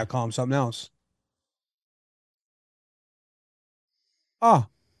 Maybe I'll call him something else. Oh,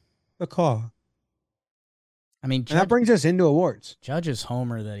 the call. I mean, And that brings us into awards. Judge's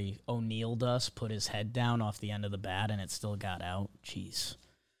homer that he O'Neilled us, put his head down off the end of the bat, and it still got out. Jeez.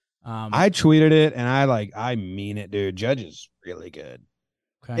 I tweeted it, and I mean it, dude. Judge is really good.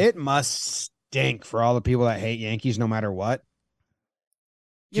 Okay. It must stink for all the people that hate Yankees no matter what.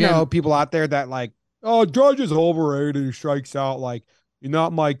 You Jim. know, people out there that like, oh, Judge is overrated. He strikes out. Like, he's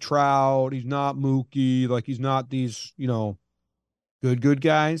not Mike Trout. He's not Mookie. Like, he's not these, good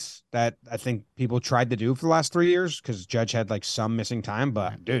guys that I think people tried to do for the last 3 years because Judge had like some missing time.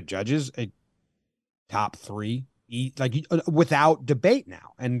 But dude, Judge is a top 3, without debate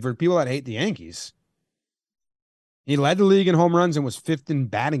now. And for people that hate the Yankees, he led the league in home runs and was 5th in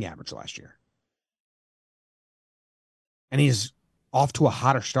batting average last year. And he's off to a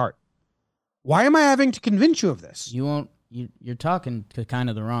hotter start. Why am I having to convince you of this? You're talking to kind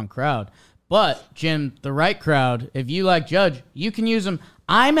of the wrong crowd. But, Jim, the right crowd, if you like Judge, you can use him.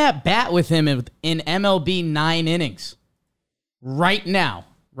 I'm at bat with him in MLB 9 innings. Right now.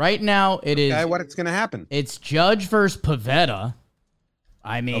 Right now, it is. Okay, what's going to happen? It's Judge versus Pavetta.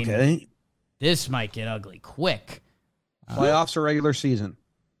 I mean, Okay. This might get ugly quick. Playoffs or regular season?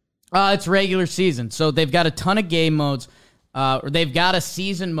 It's regular season. So they've got a ton of game modes. They've got a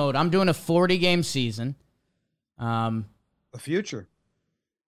season mode. I'm doing a 40-game season. The future.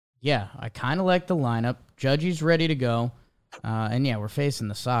 Yeah, I kind of like the lineup. Judgy's ready to go. And yeah, we're facing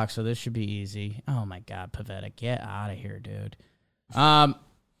the Sox, so this should be easy. Oh my God, Pavetta, get out of here, dude.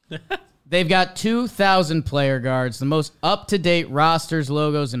 They've got 2,000 player guards, the most up-to-date rosters,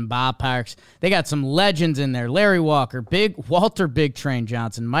 logos, and ballparks. They got some legends in there. Larry Walker, Walter Big Train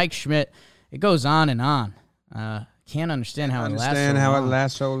Johnson, Mike Schmidt. It goes on and on. Can't understand how it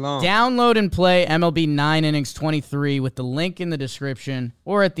lasts so long. Download and play MLB 9 Innings 23 with the link in the description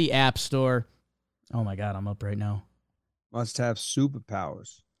or at the App Store. Oh my God, I'm up right now. Must have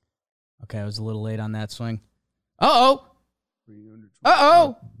superpowers. Okay, I was a little late on that swing. Uh-oh.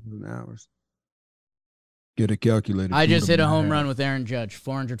 hours. Get a calculator. I just hit a home run with Aaron Judge,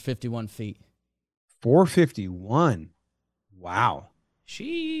 451 feet. 451. Wow.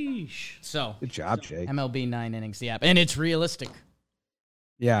 Sheesh. So, Good job, Jake. MLB 9 Innings, the app. And it's realistic.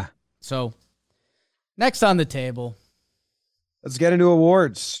 Yeah. So, next on the table. Let's get into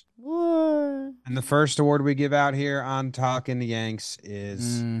awards. What? And the first award we give out here on Talking the Yanks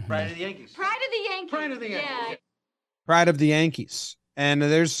is Pride of the Yankees. Pride of the Yankees. Pride of the Yankees. Yeah. Pride of the Yankees. And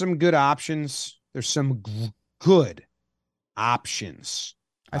there's some good options. There's some good options.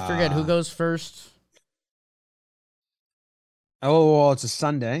 I forget who goes first. Oh, well, it's a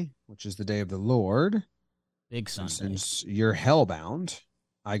Sunday, which is the day of the Lord. Big Sunday. Since you're hellbound,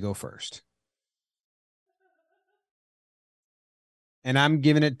 I go first. And I'm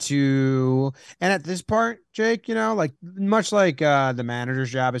giving it to, and at this part, Jake, much like the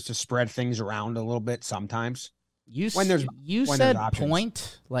manager's job is to spread things around a little bit sometimes. You when there's said options.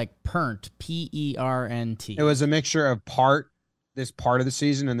 point, like pernt, P-E-R-N-T. It was a mixture of this part of the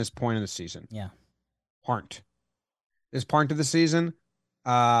season and this point of the season. Yeah. This part of the season.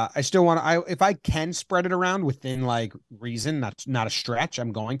 I still want to, if I can spread it around within like reason, that's not a stretch,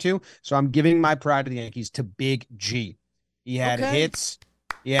 I'm going to. So I'm giving my pride of the Yankees to Big G. He had hits.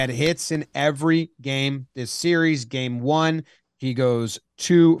 He had hits in every game this series. Game 1, he goes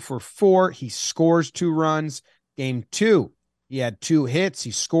 2 for 4. He scores 2 runs. Game 2, he had 2 hits. He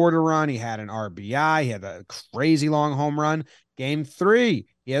scored a run. He had an RBI. He had a crazy long home run. Game 3,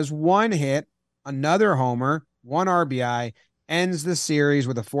 he has 1 hit, another homer, 1 RBI, ends the series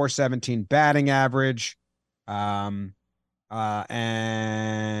with a 417 batting average, and 2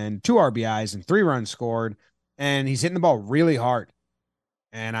 RBIs and 3 runs scored. And he's hitting the ball really hard.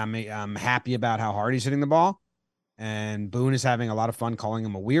 And I'm happy about how hard he's hitting the ball. And Boone is having a lot of fun calling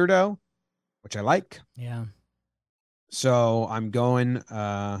him a weirdo, which I like. Yeah. So I'm going,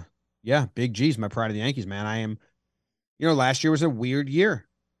 Big G's my pride of the Yankees, man. I am, last year was a weird year.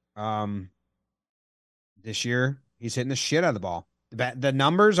 This year he's hitting the shit out of the ball. The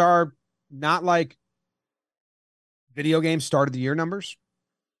numbers are not like video game start of the year numbers.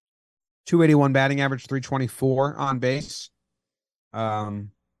 281 batting average, 324 on base.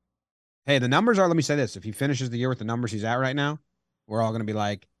 Hey, the numbers are, let me say this. If he finishes the year with the numbers he's at right now, we're all going to be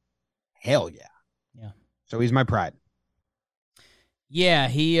like, hell yeah. Yeah. So he's my pride. Yeah,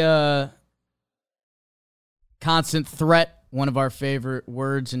 he constant threat, one of our favorite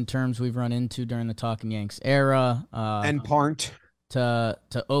words in terms we've run into during the Talking Yanks era. And Parnt. To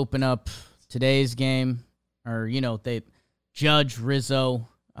open up today's game, or, they Judge, Rizzo,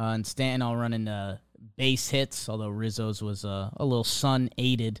 and Stanton all running base hits, although Rizzo's was a little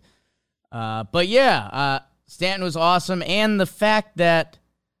sun-aided. But yeah, Stanton was awesome, and the fact that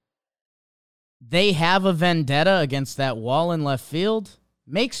they have a vendetta against that wall in left field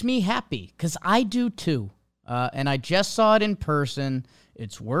makes me happy, because I do too. And I just saw it in person.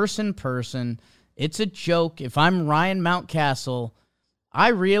 It's worse in person. It's a joke. If I'm Ryan Mountcastle, I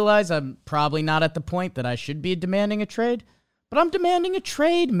realize I'm probably not at the point that I should be demanding a trade, but I'm demanding a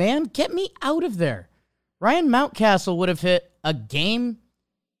trade, man. Get me out of there. Ryan Mountcastle would have hit a game,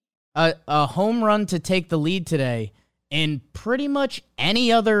 a home run to take the lead today in pretty much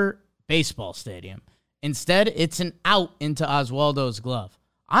any other baseball stadium. Instead, it's an out into Oswaldo's glove.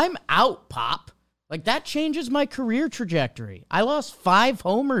 I'm out, Pop. Like, that changes my career trajectory. I lost 5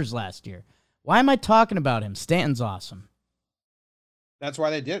 homers last year. Why am I talking about him? Stanton's awesome. That's why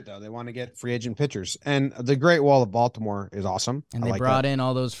they did it, though. They want to get free agent pitchers. And the Great Wall of Baltimore is awesome. And they brought in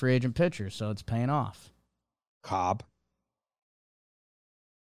all those free agent pitchers, so it's paying off. Cobb.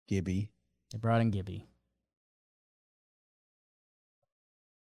 Gibby. They brought in Gibby.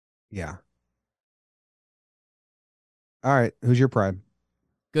 Yeah. All right. Who's your pride?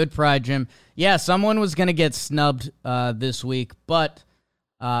 Good pride, Jim. Yeah, someone was going to get snubbed this week, but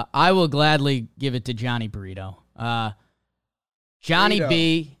I will gladly give it to Johnny Burrito. Johnny Burrito.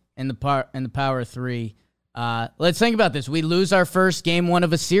 B in the power 3. Let's think about this. We lose our first game 1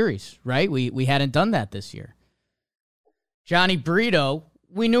 of a series, right? We hadn't done that this year. Johnny Burrito,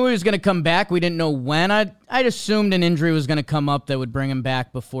 we knew he was going to come back. We didn't know when. I'd assumed an injury was going to come up that would bring him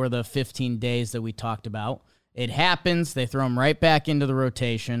back before the 15 days that we talked about. It happens. They throw him right back into the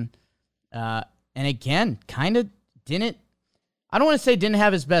rotation. And again, kind of didn't, I don't want to say didn't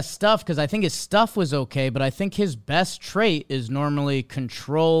have his best stuff, because I think his stuff was okay, but I think his best trait is normally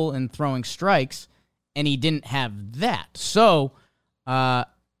control and throwing strikes, and he didn't have that. So the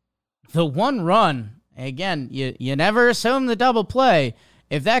one run, again, you never assume the double play.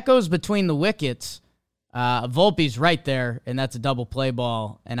 If that goes between the wickets, Volpe's right there, and that's a double play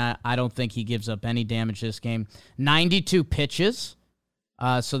ball, and I don't think he gives up any damage this game. 92 pitches,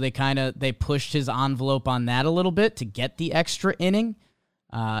 so they pushed his envelope on that a little bit to get the extra inning,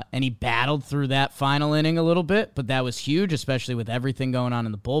 and he battled through that final inning a little bit, but that was huge, especially with everything going on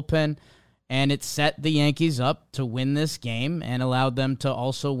in the bullpen, and it set the Yankees up to win this game and allowed them to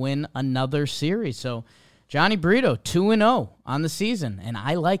also win another series. So Johnny Burrito, 2-0 on the season, and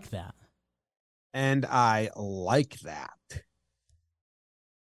I like that. And I like that.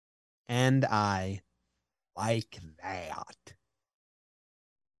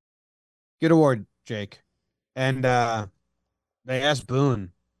 Good award, Jake. And they asked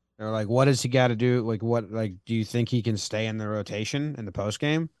Boone, they're like, what does he got to do? Do you think he can stay in the rotation in the post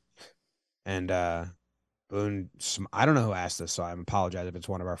game? And Boone, I don't know who asked this, so I apologize if it's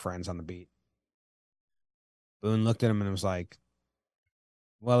one of our friends on the beat. Boone looked at him and was like,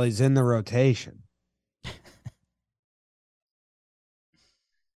 well, he's in the rotation.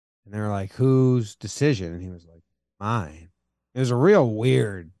 And they were like, whose decision? And he was like, mine. It was a real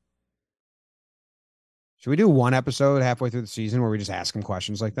weird. Should we do one episode halfway through the season where we just ask him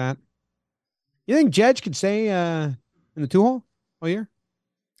questions like that? You think Jedge could stay in the 2-hole all year?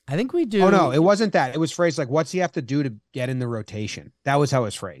 I think we do. Oh, no, it wasn't that. It was phrased like, what's he have to do to get in the rotation? That was how it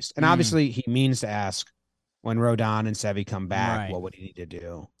was phrased. And obviously he means to ask when Rodon and Sevy come back, Right. what would he need to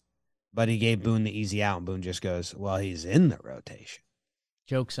do? But he gave Boone the easy out, and Boone just goes, well, he's in the rotation.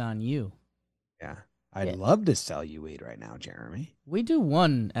 Joke's on you. Yeah. I'd love to sell you weed right now, Jeremy. We do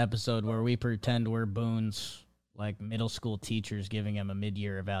one episode where we pretend we're Boone's like middle school teachers giving him a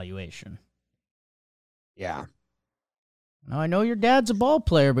mid-year evaluation. Yeah. Now, I know your dad's a ball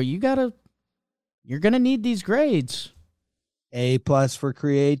player, but you're going to need these grades. A+ for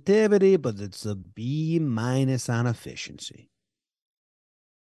creativity, but it's a B- on efficiency.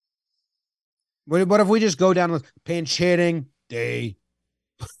 What if we just go down with pinch hitting? D.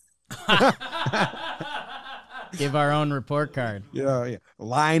 Give our own report card. Yeah.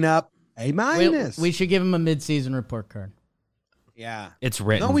 Lineup A minus. We should give him a midseason report card. Yeah. It's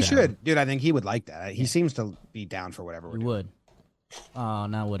written. No, we down. should. Dude, I think he would like that. He seems to be down for whatever we're We doing. would. Oh,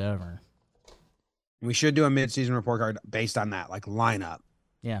 not whatever. We should do a midseason report card based on that, like lineup,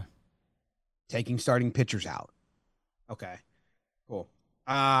 Yeah. taking starting pitchers out. Okay. Cool.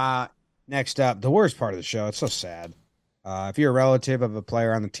 Next up, the worst part of the show. It's so sad. If you're a relative of a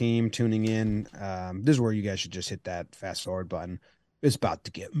player on the team tuning in, this is where you guys should just hit that fast forward button. It's about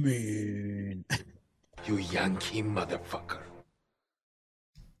to get mean. You Yankee motherfucker.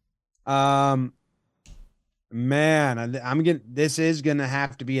 Man, I'm gonna. This is gonna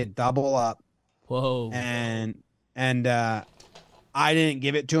have to be a double up, Whoa. and I didn't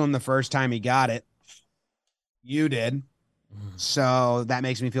give it to him the first time he got it. You did, so that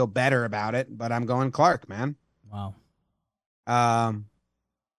makes me feel better about it. But I'm going Clark, man. Wow.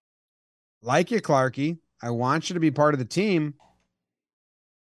 Like you, Clarky. I want you to be part of the team,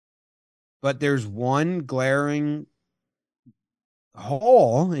 but there's one glaring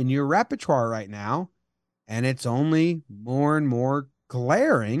hole in your repertoire right now, and it's only more and more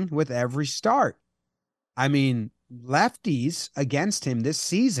glaring with every start. I mean, lefties against him this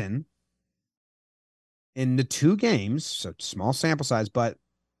season in the 2 games, so small sample size, but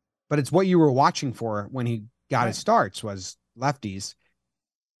it's what you were watching for when he got his starts was lefties.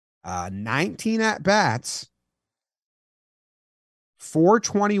 19 at bats,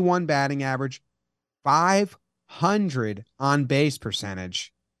 421 batting average, 500 on base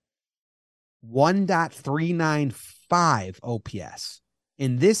percentage, 1.395 OPS.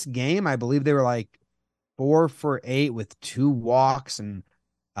 In this game, I believe they were like 4 for 8 with 2 walks and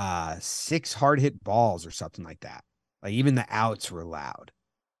 6 hard hit balls or something like that. Like even the outs were loud.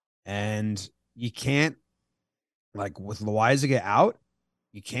 And you can't, like with Loaizaga out,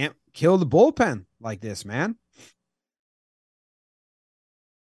 you can't kill the bullpen like this, man.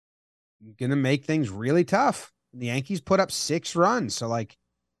 You're going to make things really tough. The Yankees put up 6 runs. So, like,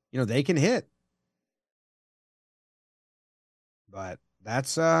 you know, they can hit. But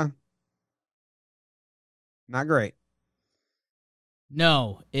that's not great.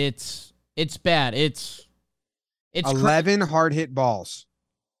 No, it's bad. It's 11 hard hit balls.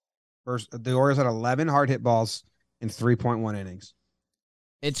 First, the Orioles had 11 hard hit balls in 3.1 innings.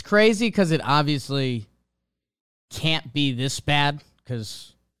 It's crazy because it obviously can't be this bad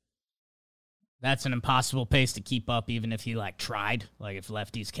because that's an impossible pace to keep up even if he like tried. Like if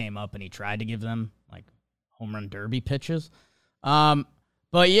lefties came up and he tried to give them like home run derby pitches.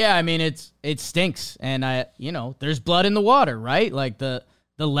 But yeah, I mean it stinks and there's blood in the water, right? Like the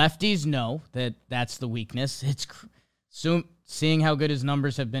lefties know that that's the weakness. It's seeing how good his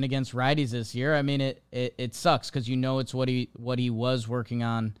numbers have been against righties this year. I mean, it sucks because it's what he was working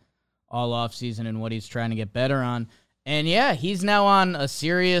on all offseason and what he's trying to get better on. And yeah, he's now on a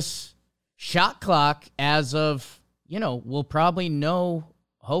serious shot clock as of, we'll probably know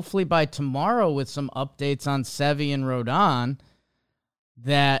hopefully by tomorrow with some updates on Sevy and Rodon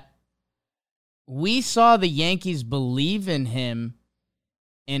that we saw the Yankees believe in him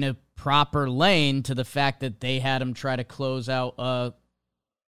in a proper lane to the fact that they had him try to close out a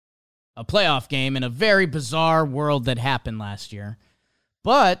playoff game in a very bizarre world that happened last year.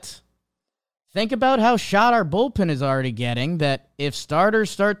 But think about how shot our bullpen is already getting, that if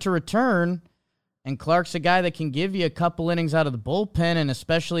starters start to return and Clark's a guy that can give you a couple innings out of the bullpen, and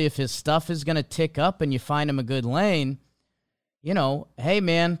especially if his stuff is going to tick up and you find him a good lane, hey,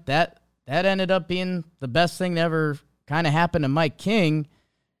 man, that ended up being the best thing that ever kind of happened to Mike King.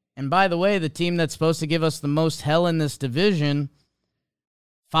 And by the way, the team that's supposed to give us the most hell in this division,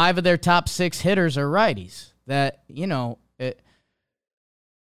 5 of their top 6 hitters are righties. That,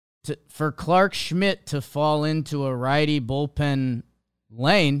 for Clark Schmidt to fall into a righty bullpen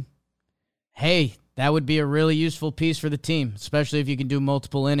lane, hey, that would be a really useful piece for the team, especially if you can do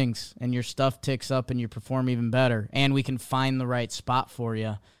multiple innings and your stuff ticks up and you perform even better, and we can find the right spot for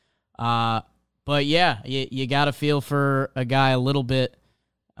you. But yeah, you got to feel for a guy a little bit.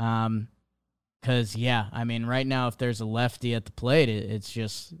 Cause yeah, I mean, right now, if there's a lefty at the plate, it's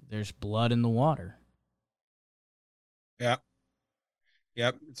just, there's blood in the water. Yeah.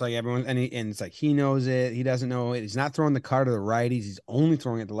 Yep. It's like everyone, and it's like, he knows it. He doesn't know it. He's not throwing the car to the righties. He's only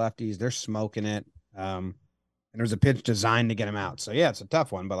throwing it to lefties. They're smoking it. And there was a pitch designed to get him out. So yeah, it's a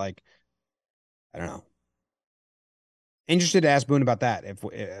tough one, but like, I don't know. Interested to ask Boone about that. If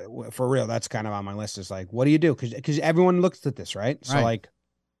for real, that's kind of on my list. Is like, what do you do? Because everyone looks at this, right? So like,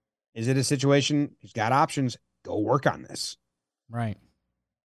 is it a situation? He's got options. Go work on this, right?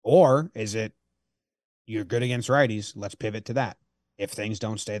 Or is it you're good against righties. Let's pivot to that if things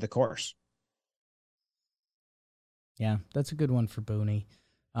don't stay the course. Yeah, that's a good one for Booney.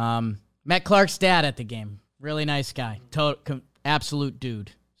 Met Clark's dad at the game. Really nice guy. Absolute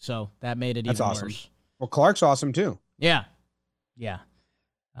dude. So that made it That's even awesome. worse. Well, Clark's awesome too. Yeah. Yeah.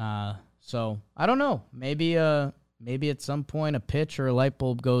 So I don't know. Maybe at some point a pitch or a light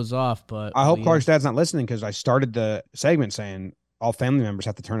bulb goes off, but I hope Clark's dad's not listening because I started the segment saying all family members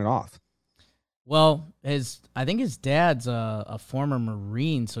have to turn it off. Well, I think his dad's a former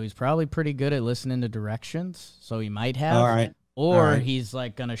Marine, so he's probably pretty good at listening to directions. So he might have. All right. Or All right. he's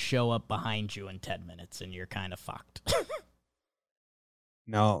like gonna show up behind you in 10 minutes and you're kind of fucked.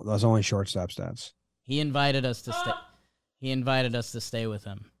 No, those only shortstop stats. He invited us to stay. He invited us to stay with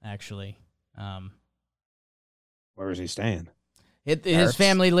him, actually. Where is he staying? His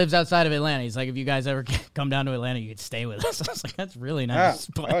family lives outside of Atlanta. He's like, if you guys ever come down to Atlanta, you could stay with us. I was like, that's really nice.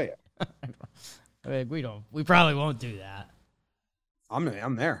 Yeah. Oh yeah. Like, we probably won't do that. I'm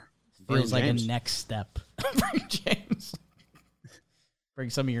there. Feels like James. a next step. Bring James. Bring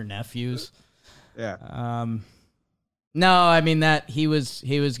some of your nephews. Yeah. No, I mean that he was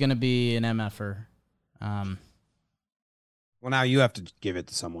gonna be an MFer. Well, now you have to give it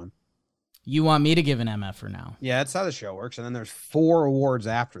to someone. You want me to give an MFer now? Yeah, that's how the show works. And then there's 4 awards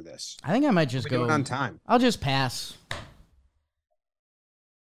after this. I think I might just We're doing go on time. I'll just pass.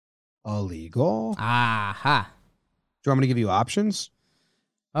 Illegal. Aha. Do you want me to give you options?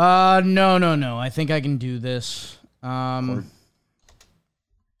 No. I think I can do this.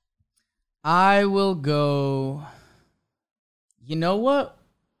 I will go. You know what?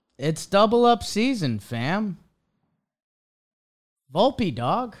 It's double up season, fam. Volpe,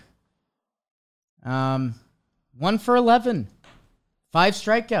 dog. 1 for 11. 5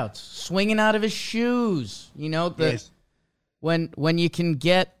 strikeouts. Swinging out of his shoes. You know, Yes. when you can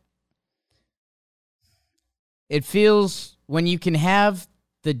get. It feels when you can have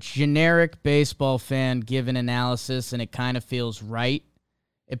the generic baseball fan give an analysis and it kind of feels right.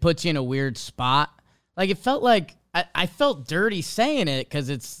 It puts you in a weird spot. Like, it felt like I felt dirty saying it because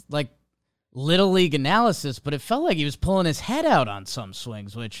it's like little league analysis, but it felt like he was pulling his head out on some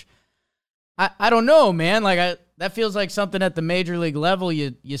swings, which I don't know, man. Like, that feels like something at the major league level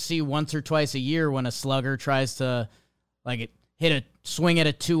you see once or twice a year when a slugger tries to hit a swing at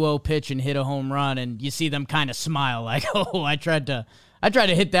a 2-0 pitch and hit a home run, and you see them kind of smile like, oh, I tried to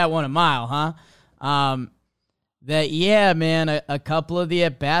hit that one a mile, huh? Yeah, man, a couple of the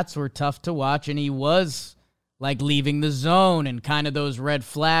at-bats were tough to watch, and he was, like, leaving the zone and kind of those red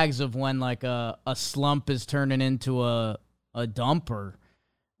flags of when, like, a slump is turning into a dumper.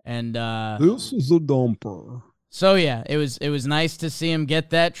 And This is a dumper. so, yeah, it was nice to see him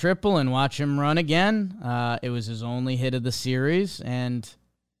get that triple and watch him run again. It was his only hit of the series, and,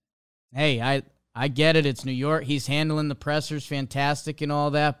 hey, I get it. It's New York. He's handling the pressers fantastic and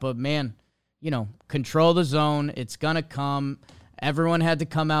all that, but, man, control the zone. It's going to come. Everyone had to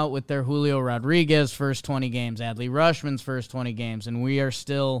come out with their Julio Rodriguez first 20 games, Adley Rutschman's first 20 games, and we are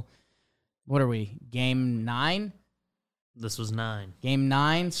still, what are we, game 9? This was 9. Game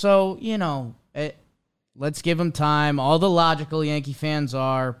 9. So, let's give him time. All the logical Yankee fans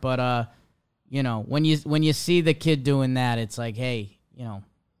are, but, when you see the kid doing that, it's like, hey,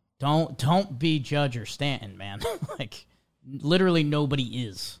 don't be Judge or Stanton, man. Like, literally nobody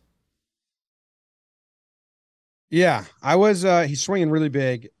is. Yeah, he's swinging really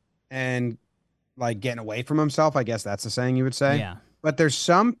big and like getting away from himself. I guess that's the saying you would say. Yeah. But there's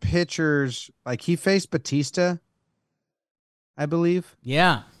some pitchers, like he faced Batista, I believe.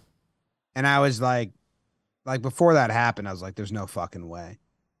 Yeah. And I was like before that happened, I was like, there's no fucking way.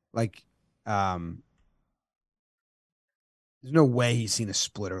 Like, there's no way he's seen a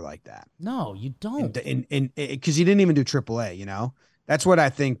splitter like that. No, you don't. Because he didn't even do AAA, That's what I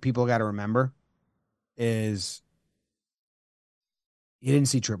think people got to remember is he didn't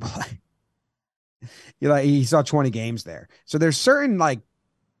see AAA. He saw 20 games there. So there's certain like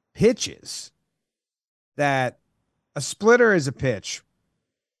pitches that a splitter is a pitch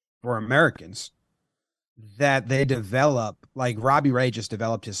for Americans that they develop. Like Robbie Ray just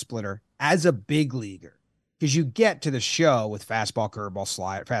developed his splitter as a big leaguer because you get to the show with fastball, curveball,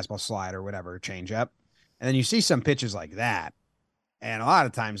 slider, whatever, changeup. And then you see some pitches like that. And a lot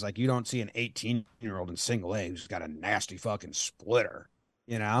of times, like, you don't see an 18-year-old in single A who's got a nasty fucking splitter,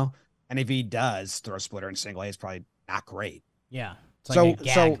 And if he does throw a splitter in single A, it's probably not great. Yeah. It's like a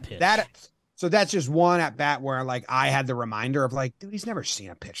gag pitch. So that's just one at bat where, like, I had the reminder of, like, dude, he's never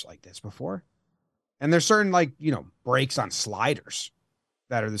seen a pitch like this before. And there's certain, like, breaks on sliders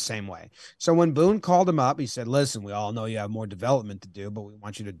that are the same way. So when Boone called him up, he said, listen, we all know you have more development to do, but we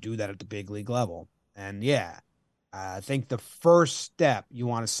want you to do that at the big league level. And yeah, I think the first step you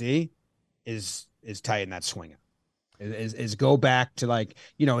want to see is tighten that swing up. Is go back to like,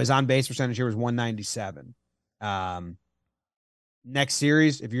 his on base percentage here was 197. Next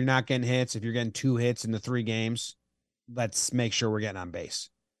series, if you're not getting hits, if you're getting 2 hits in the 3 games, let's make sure we're getting on base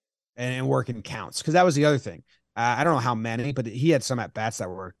and working counts. Because that was the other thing. I don't know how many, but he had some at bats that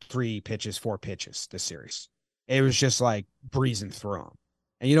were 3 pitches, 4 pitches this series. It was just like breezing through them,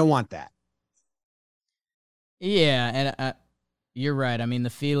 and you don't want that. Yeah, and you're right. I mean, the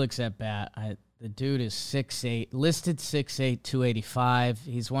Felix at bat, the dude is 6'8", listed 6'8", 285.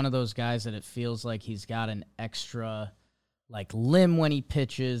 He's one of those guys that it feels like he's got an extra like limb when he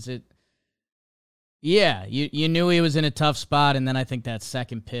pitches. You knew he was in a tough spot, and then I think that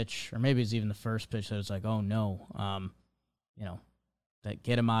second pitch, or maybe it was even the first pitch, that was like, oh no, that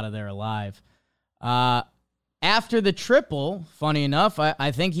get him out of there alive. After the triple, funny enough,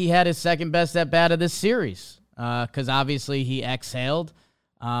 I think he had his second best at bat of this series, because obviously he exhaled,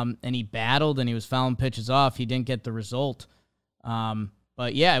 and he battled, and he was fouling pitches off. He didn't get the result,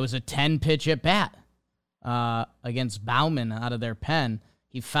 but yeah, it was a 10-pitch at bat against Bauman out of their pen.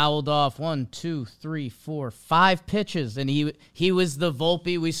 He fouled off 1, 2, 3, 4, 5 pitches, and he was the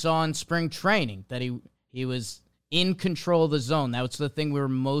Volpe we saw in spring training, that he was in control of the zone. That was the thing we were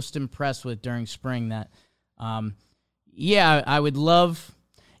most impressed with during spring. That, you'd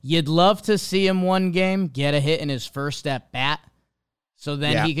love to see him one game get a hit in his first at bat, so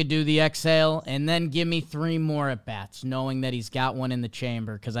then he could do the exhale, and then give me 3 more at bats, knowing that he's got one in the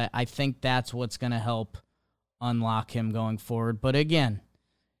chamber, because I think that's what's going to help unlock him going forward. But again,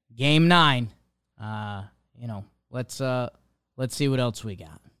 Game 9, let's see what else we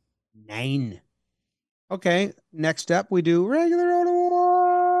got. 9. Okay, next up we do regular old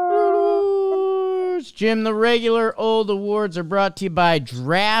awards. Jim, the regular old awards are brought to you by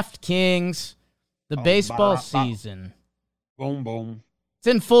DraftKings. The baseball season. Boom, boom. It's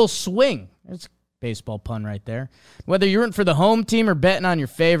in full swing. There's a baseball pun right there. Whether you're rooting for the home team or betting on your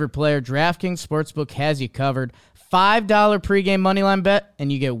favorite player, DraftKings Sportsbook has you covered. $5 pregame moneyline bet,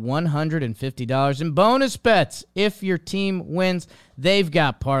 and you get $150 in bonus bets if your team wins. They've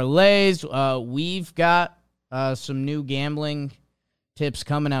got parlays. We've got some new gambling tips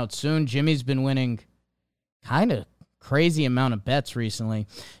coming out soon. Jimmy's been winning kind of crazy amount of bets recently.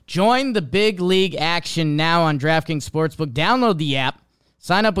 Join the big league action now on DraftKings Sportsbook. Download the app.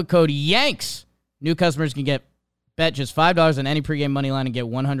 Sign up with code YANKS. New customers can bet just $5 on any pregame money line and get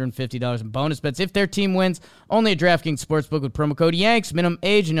 $150 in bonus bets if their team wins. Only at DraftKings Sportsbook with promo code YANKS. Minimum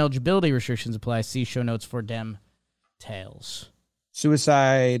age and eligibility restrictions apply. See show notes for dem tails.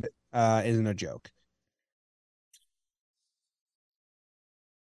 Suicide isn't a joke.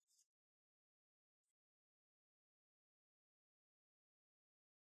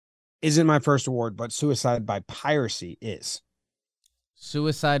 Isn't my first award, but suicide by piracy is.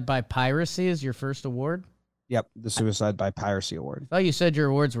 Suicide by piracy is your first award? Yep, the Suicide by Piracy Award. I thought you said your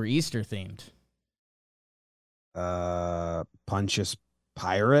awards were Easter themed. Pontius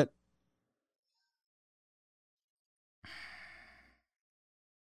Pirate.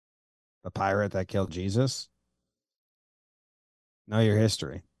 The pirate that killed Jesus. Know your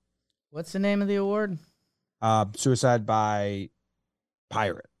history. What's the name of the award? Suicide by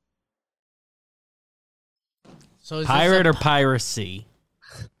Pirate. So is pirate or piracy?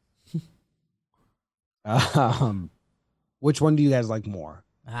 Which one do you guys like more?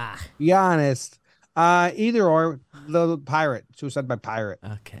 Be honest. Either or. The pirate. Suicide by Pirate.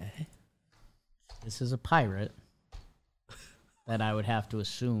 Okay. This is a pirate that I would have to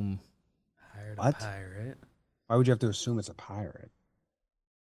assume. Hired a pirate. Why would you have to assume it's a pirate?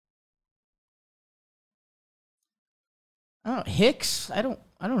 Hicks? I don't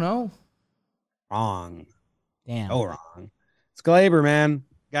know. Wrong. Damn. Oh, wrong. It's Glaber, man.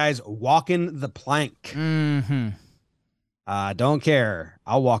 Guys, walking the plank. Mm-hmm. Don't care.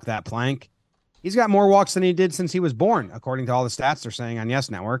 I'll walk that plank. He's got more walks than he did since he was born, according to all the stats they're saying on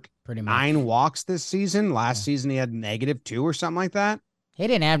Yes Network. Pretty much. 9 walks this season. Last season he had -2 or something like that. He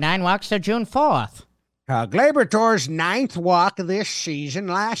didn't have 9 walks till June 4th. Glaber Tor's 9th walk this season.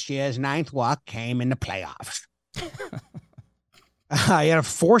 Last year's 9th walk came in the playoffs. He had a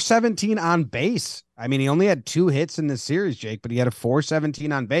 417 on base. I mean, he only had 2 hits in this series, Jake, but he had a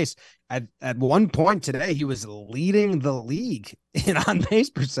 417 on base. At one point today, he was leading the league in on base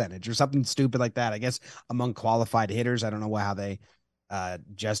percentage or something stupid like that. I guess among qualified hitters. I don't know how they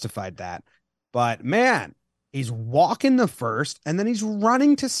justified that. But man, he's walking the first and then he's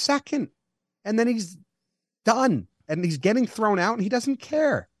running to second and then he's done and he's getting thrown out and he doesn't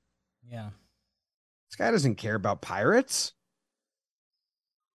care. Yeah. This guy doesn't care about Pirates.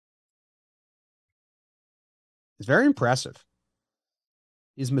 It's very impressive.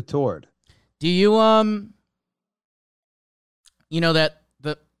 He's matured. Do you that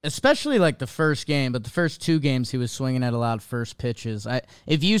especially like the first game, but the first 2 games he was swinging at a lot of first pitches.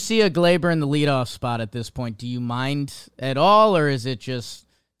 If you see a Glaber in the leadoff spot at this point, do you mind at all, or is it just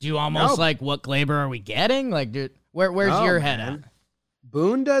do you almost like what Glaber are we getting? Like, dude, where's your head at?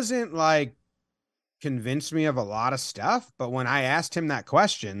 Boone doesn't like convince me of a lot of stuff, but when I asked him that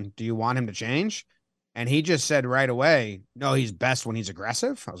question, do you want him to change? And he just said right away, no, he's best when he's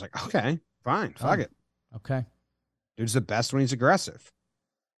aggressive. I was like, okay, fine, fuck it. Okay. Dude's the best when he's aggressive.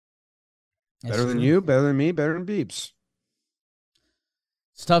 That's Better than true. you, better than me, better than Beeps.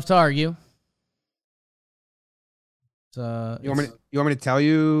 It's tough to argue. You want me to tell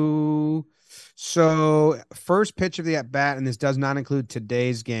you? So, first pitch of the at bat, and this does not include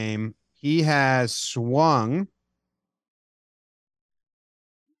today's game. He has swung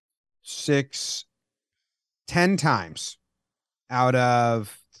 10 times out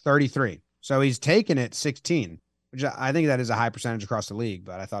of 33. So he's taken it 16, which I think that is a high percentage across the league,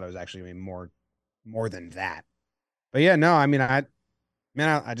 but I thought it was actually more than that. But yeah, no, I mean, I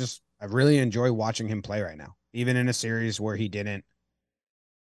really enjoy watching him play right now, even in a series where he didn't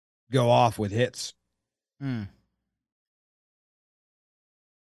go off with hits.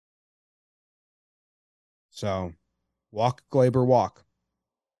 So, walk, Glaber, walk.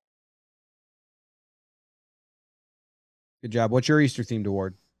 Good job. What's your Easter themed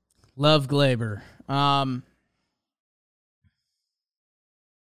award? Love Glaber. I'm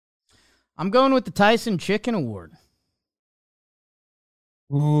going with the Tyson Chicken Award.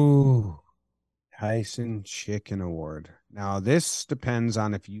 Ooh, Tyson Chicken Award. Now, this depends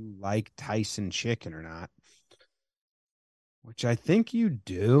on if you like Tyson chicken or not, which I think you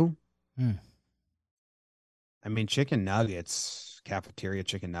do. I mean, chicken nuggets, cafeteria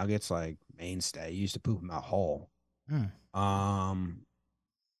chicken nuggets, like mainstay. You used to poop them out whole.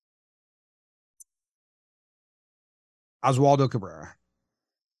 Oswaldo Cabrera.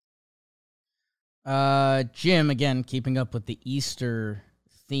 Jim, again, keeping up with the Easter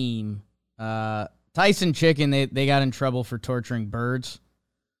theme. Tyson Chicken, they got in trouble for torturing birds.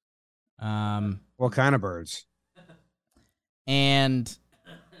 What kind of birds? And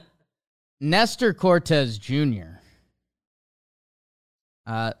Nestor Cortez Jr.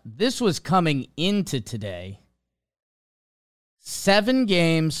 This was coming into today. 7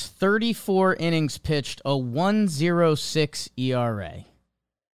 games, 34 innings pitched, a 1.06 ERA.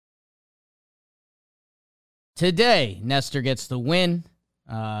 Today, Nestor gets the win.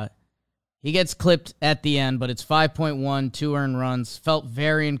 He gets clipped at the end, but it's 5.1, 2 earned runs. Felt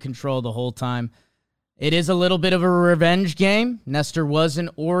very in control the whole time. It is a little bit of a revenge game. Nestor was an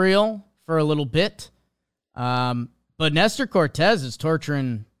Oriole for a little bit. But Nestor Cortez is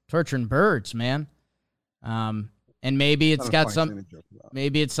torturing birds, man. And maybe it's got something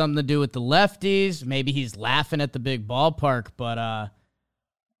to do with the lefties. Maybe he's laughing at the big ballpark, but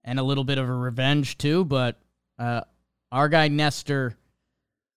and a little bit of a revenge too. But our guy Nestor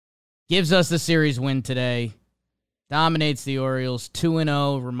gives us the series win today. Dominates the Orioles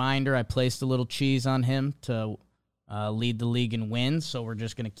 2-0. Reminder: I placed a little cheese on him to lead the league in wins. So we're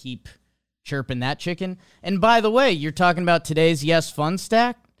just gonna keep chirping that chicken. And by the way, you're talking about today's Yes Fun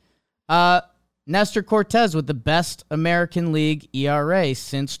Stack. Nestor Cortez with the best American League ERA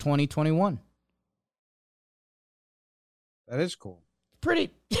since 2021. That is cool. It's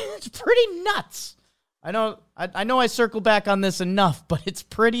pretty nuts. I know I circle back on this enough, but it's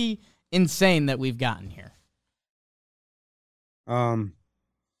pretty insane that we've gotten here.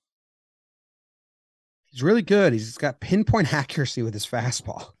 He's really good. He's got pinpoint accuracy with his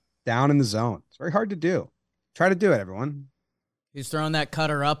fastball down in the zone. It's very hard to do. Try to do it, everyone. He's throwing that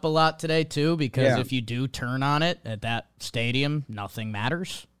cutter up a lot today, too, because if you do turn on it at that stadium, nothing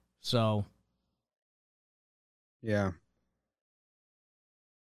matters. So, yeah.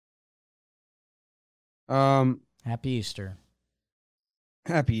 Happy Easter.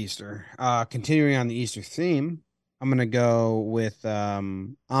 Happy Easter. Continuing on the Easter theme, I'm going to go with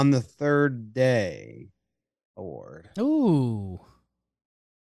On the Third Day Award. Ooh.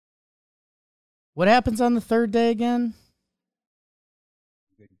 What happens on the third day again?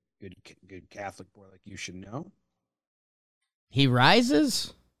 Good Catholic boy like you should know. He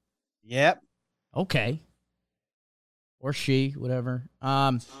rises? Yep. Okay. Or she, whatever.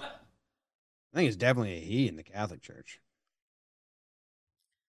 I think it's definitely a he in the Catholic Church.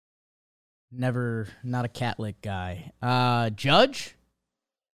 Not a Catholic guy. Judge?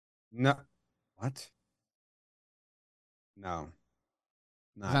 No. What? No.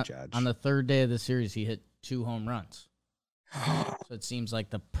 Not Judge. On the third day of the series, he hit 2 home runs. So it seems like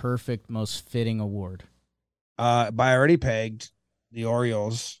the perfect, most fitting award. But I already pegged the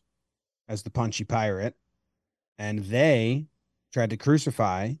Orioles as the punchy pirate, and they tried to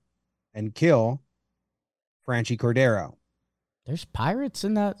crucify and kill Franchy Cordero. There's pirates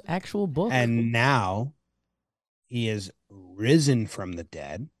in that actual book. And now he is risen from the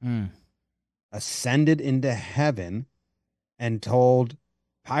dead, ascended into heaven, and told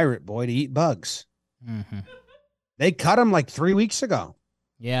Pirate Boy to eat bugs. Mm-hmm. They cut him like 3 weeks ago.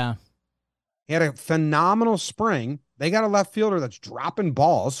 Yeah. He had a phenomenal spring. They got a left fielder that's dropping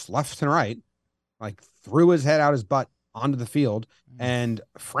balls left and right, like threw his head out his butt onto the field. And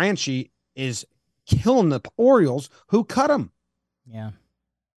Franchy is killing the Orioles who cut him. Yeah.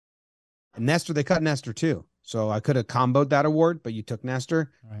 And Nestor, they cut Nestor too. So I could have comboed that award, but you took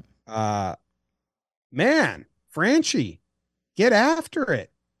Nestor. Right. Man, Franchy, get after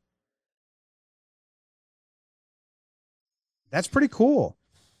it. That's pretty cool.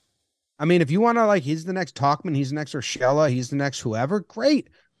 I mean, if you want to, like, he's the next Talkman, he's the next Urshela, he's the next whoever, great.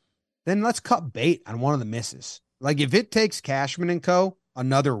 Then let's cut bait on one of the misses. Like, if it takes Cashman and Co.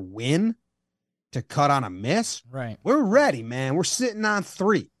 another win to cut on a miss, Right. We're ready, man. We're sitting on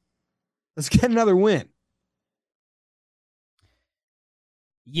 3. Let's get another win.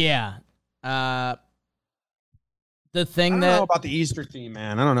 Yeah. The thing I don't that know about the Easter theme,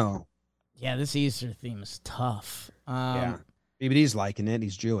 man. I don't know. Yeah, this Easter theme is tough. Yeah. BBD's liking it.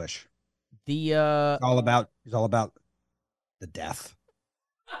 He's Jewish. The He's all about the death.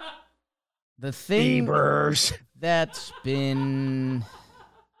 The thing Beavers. that's been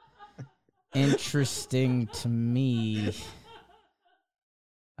interesting to me,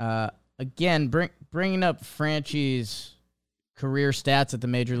 again, bringing up Franchy's career stats at the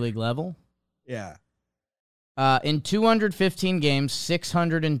major league level. Yeah. In 215 games,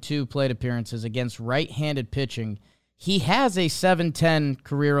 602 plate appearances against right-handed pitching, he has a 710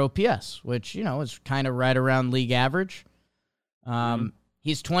 career OPS, which, is kind of right around league average.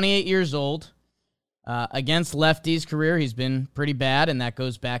 He's 28 years old. Against lefties career, he's been pretty bad, and that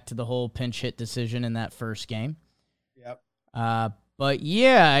goes back to the whole pinch hit decision in that first game. Yep. But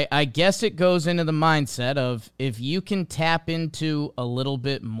yeah, I guess it goes into the mindset of if you can tap into a little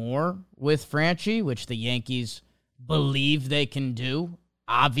bit more with Franchy, which the Yankees believe they can do,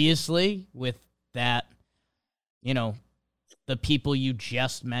 obviously, with that, the people you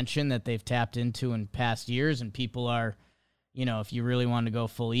just mentioned that they've tapped into in past years, and people are, if you really want to go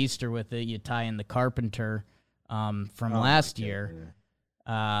full Easter with it, you tie in the Carpenter from last year.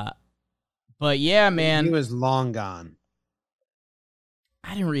 But yeah, man. He was long gone.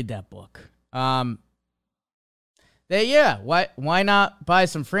 I didn't read that book. Why not buy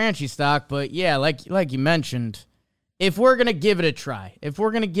some Franchy stock? But yeah, like you mentioned, if we're gonna give it a try, if we're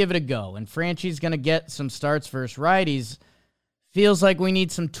gonna give it a go, and Franchy's gonna get some starts versus righties, feels like we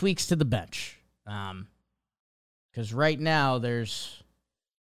need some tweaks to the bench. Because right now there's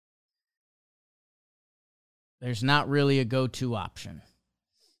not really a go-to option.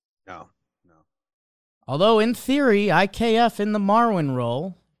 No. Although, in theory, IKF in the Marwin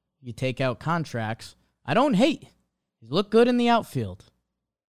role, you take out contracts, I don't hate. He looked good in the outfield.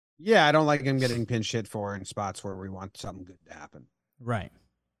 Yeah, I don't like him getting pinch hit for in spots where we want something good to happen. Right.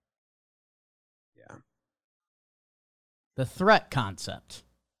 Yeah. The threat concept.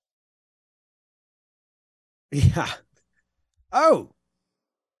 Yeah. Oh.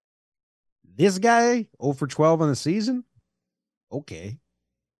 This guy 0 for 12 on the season? Okay.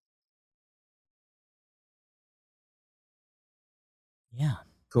 Yeah.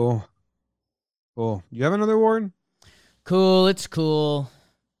 Cool. You have another award? Cool. It's cool.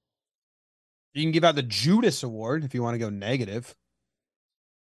 You can give out the Judas Award if you want to go negative.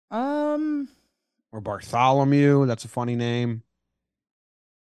 Or Bartholomew. That's a funny name.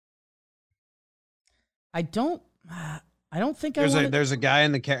 I don't think there's a guy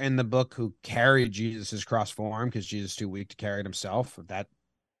in the book who carried Jesus' cross form because Jesus is too weak to carry it himself. If that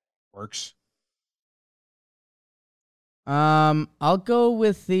works. I'll go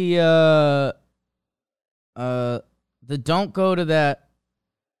with the don't go to that.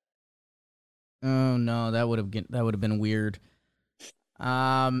 Oh no, that would have been weird.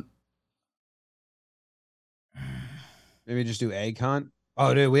 Maybe just do egg hunt.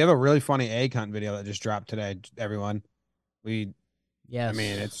 Oh, dude, we have a really funny egg hunt video that just dropped today. Everyone, yes. I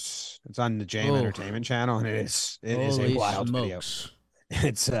mean, it's on the JAM Entertainment channel, and it is a wild smokes.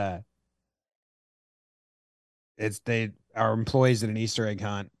 video. They are employees at an Easter egg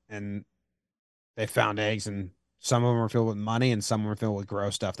hunt, and they found eggs, and some of them were filled with money, and some were filled with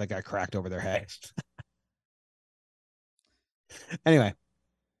gross stuff that got cracked over their heads. Anyway,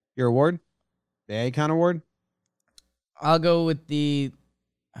 your award, the egg hunt award. I'll go with the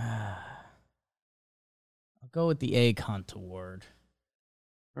go with the Egg Hunt Award.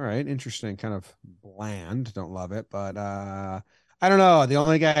 All right, interesting. Kind of bland. Don't love it, but I don't know. The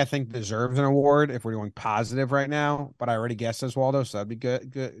only guy I think deserves an award if we're doing positive right now, but I already guessed Oswaldo, so that'd be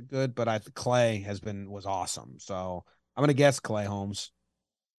good. But Clay was awesome, so I'm gonna guess Clay Holmes.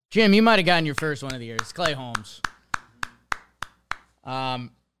 Jim, you might have gotten your first one of the year. It's Clay Holmes.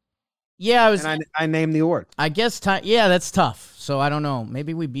 Yeah, I named the award. I guess yeah, that's tough. So I don't know.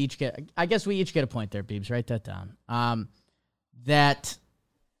 Maybe we each get. I guess we each get a point there, Beebs. Write that down. That.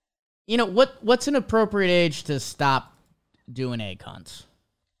 What's an appropriate age to stop doing egg hunts?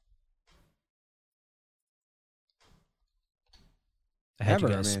 I had Never,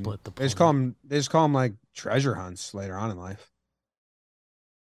 you guys split the They just call them like treasure hunts later on in life.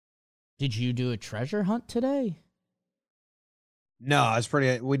 Did you do a treasure hunt today? No,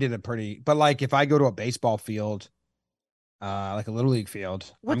 we did a pretty, but like if I go to a baseball field, like a little league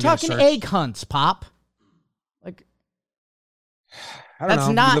field, we're talking egg hunts, Pop. Like, that's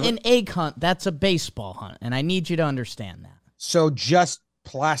not an egg hunt. That's a baseball hunt, and I need you to understand that. So just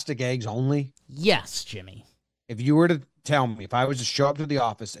plastic eggs only? Yes, Jimmy. If you were to tell me, if I was to show up to the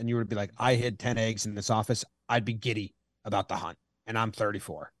office and you were to be like, I hid 10 eggs in this office, I'd be giddy about the hunt. And I'm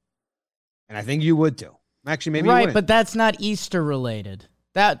 34. And I think you would too. Actually, maybe right, but that's not Easter related.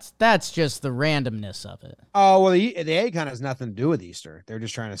 That's just the randomness of it. Oh, well, the egg hunt has nothing to do with Easter. They're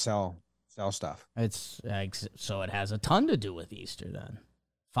just trying to sell stuff. So it has a ton to do with Easter then.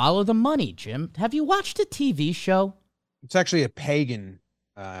 Follow the money, Jim. Have you watched a TV show? It's actually a pagan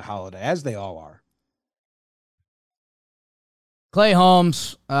holiday, as they all are. Clay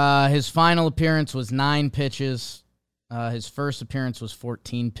Holmes, his final appearance was 9 pitches. His first appearance was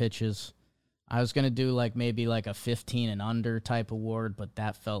 14 pitches. I was going to do maybe a 15 and under type award, but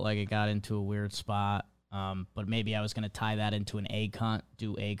that felt like it got into a weird spot. But maybe I was going to tie that into an egg hunt,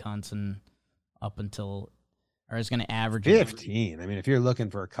 do egg hunts and up until, or I was going to average 15. I mean, if you're looking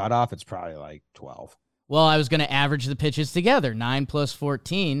for a cutoff, it's probably like 12. Well, I was going to average the pitches together. 9 plus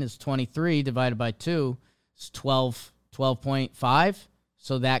 14 is 23 divided by 2 is 12.5.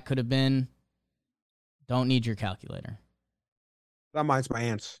 So that could have been, don't need your calculator. Mine's my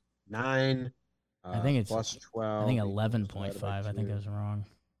aunt's 9. I think it's plus 12. I think 11.5. I think I was wrong.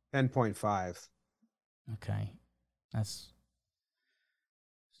 10.5. Okay. So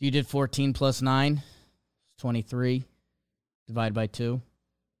you did 14 plus 9. 23. Divided by 2.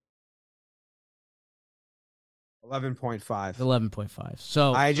 11.5. 11.5.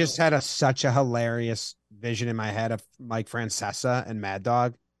 So I just had such a hilarious vision in my head of Mike Francesa and Mad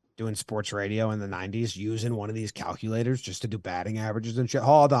Dog doing sports radio in the 90s using one of these calculators just to do batting averages and shit.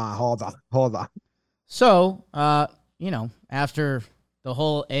 Hold on. So, after the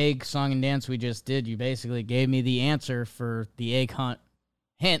whole egg song and dance we just did, you basically gave me the answer for the egg hunt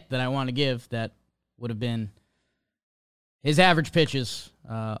hint that I want to give. That would have been his average pitches,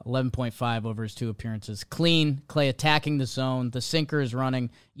 11.5 over his 2 appearances. Clean, Clay attacking the zone. The sinker is running.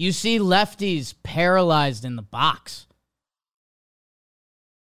 You see lefties paralyzed in the box.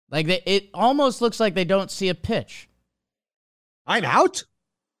 It almost looks like they don't see a pitch. I'm out.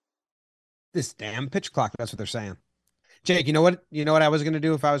 This damn pitch clock. That's what they're saying. Jake, you know what I was going to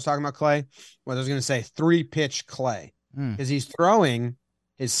do if I was talking about Clay? Well, I was going to say 3-pitch Clay because he's throwing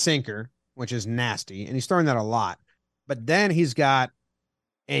his sinker, which is nasty, and he's throwing that a lot. But then he's got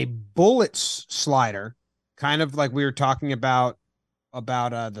a bullet slider, kind of like we were talking about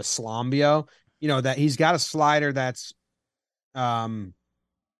the Slambio. That he's got a slider that's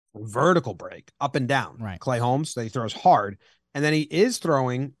vertical break up and down. Right. Clay Holmes, that he throws hard. And then he is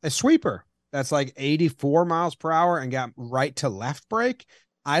throwing a sweeper that's like 84 miles per hour and got right to left break.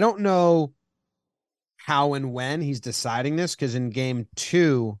 I don't know how and when he's deciding this, because in game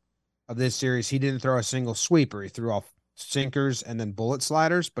 2 of this series, he didn't throw a single sweeper. He threw off sinkers and then bullet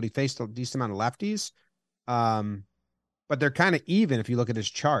sliders, but he faced a decent amount of lefties. But they're kind of even if you look at his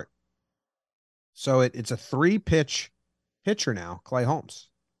chart. So it's a 3-pitch pitcher now, Clay Holmes.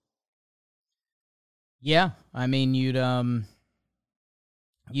 Yeah, I mean, you'd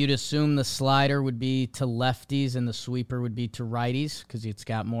assume the slider would be to lefties and the sweeper would be to righties because it's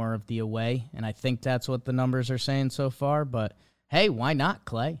got more of the away, and I think that's what the numbers are saying so far. But hey, why not,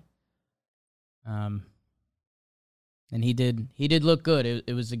 Clay? And he did look good.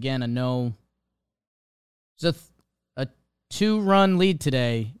 It was again a 2-run lead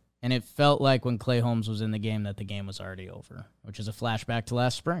today, and it felt like when Clay Holmes was in the game that the game was already over, which is a flashback to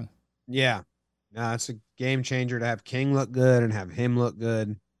last spring. Yeah. No, it's a game changer to have King look good and have him look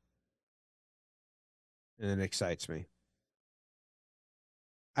good. And it excites me.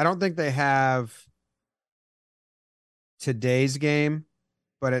 I don't think they have today's game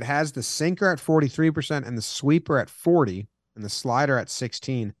but it has the sinker at 43% and the sweeper at 40 and the slider at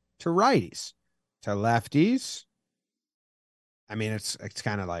 16 to righties. To lefties, I mean, it's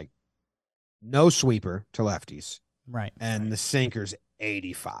kind of like no sweeper to lefties. Right. And the sinker's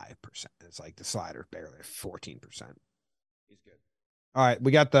 85%. It's like the slider barely at 14%. He's good. All right,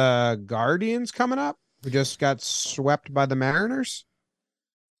 we got the Guardians coming up. We just got swept by the Mariners.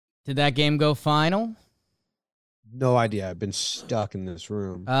 Did that game go final? No idea. I've been stuck in this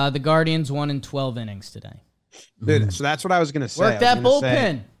room. The Guardians won in 12 innings today. Dude, so that's what I was going to say. Work that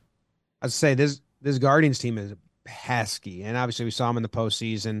bullpen. I'd say this Guardians team is pesky, and obviously we saw them in the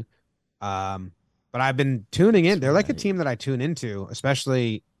postseason. But I've been tuning in. They're like a team that I tune into,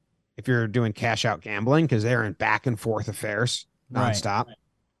 especially if you're doing cash out gambling, because they're in back and forth affairs nonstop. Right.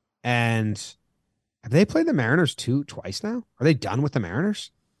 And have they played the Mariners twice now? Are they done with the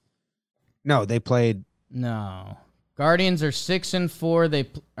Mariners? No, they played. No, Guardians are 6-4.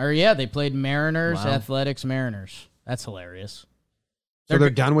 They played Mariners, wow. Athletics, Mariners. That's hilarious. So they're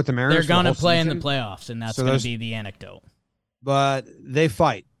done with the Mariners. They're going to play in the playoffs, and that's going to be the anecdote. But they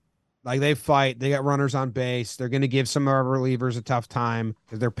fight. Like, they fight. They got runners on base. They're going to give some of our relievers a tough time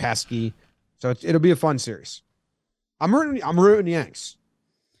because they're pesky. So it'll be a fun series. I'm rooting Yanks.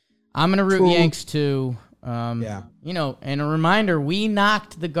 I'm going to root Yanks too. Yeah. You know, and a reminder, we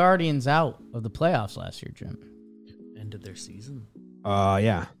knocked the Guardians out of the playoffs last year, Jim. Ended their season.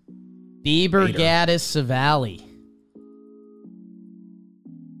 Yeah. Bieber, Gaddis, Savali.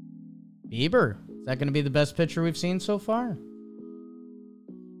 Bieber. Is that going to be the best pitcher we've seen so far?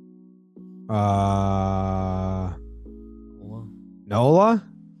 Nola?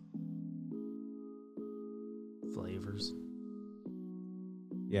 Flavors.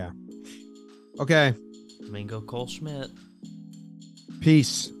 Yeah. Okay. Domingo Cole Schmidt.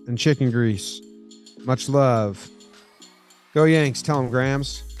 Peace and chicken grease. Much love. Go Yanks. Tell them,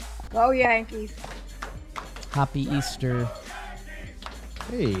 Grams. Go Yankees. Happy Easter.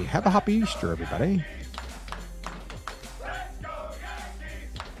 Hey, have a happy Easter, everybody.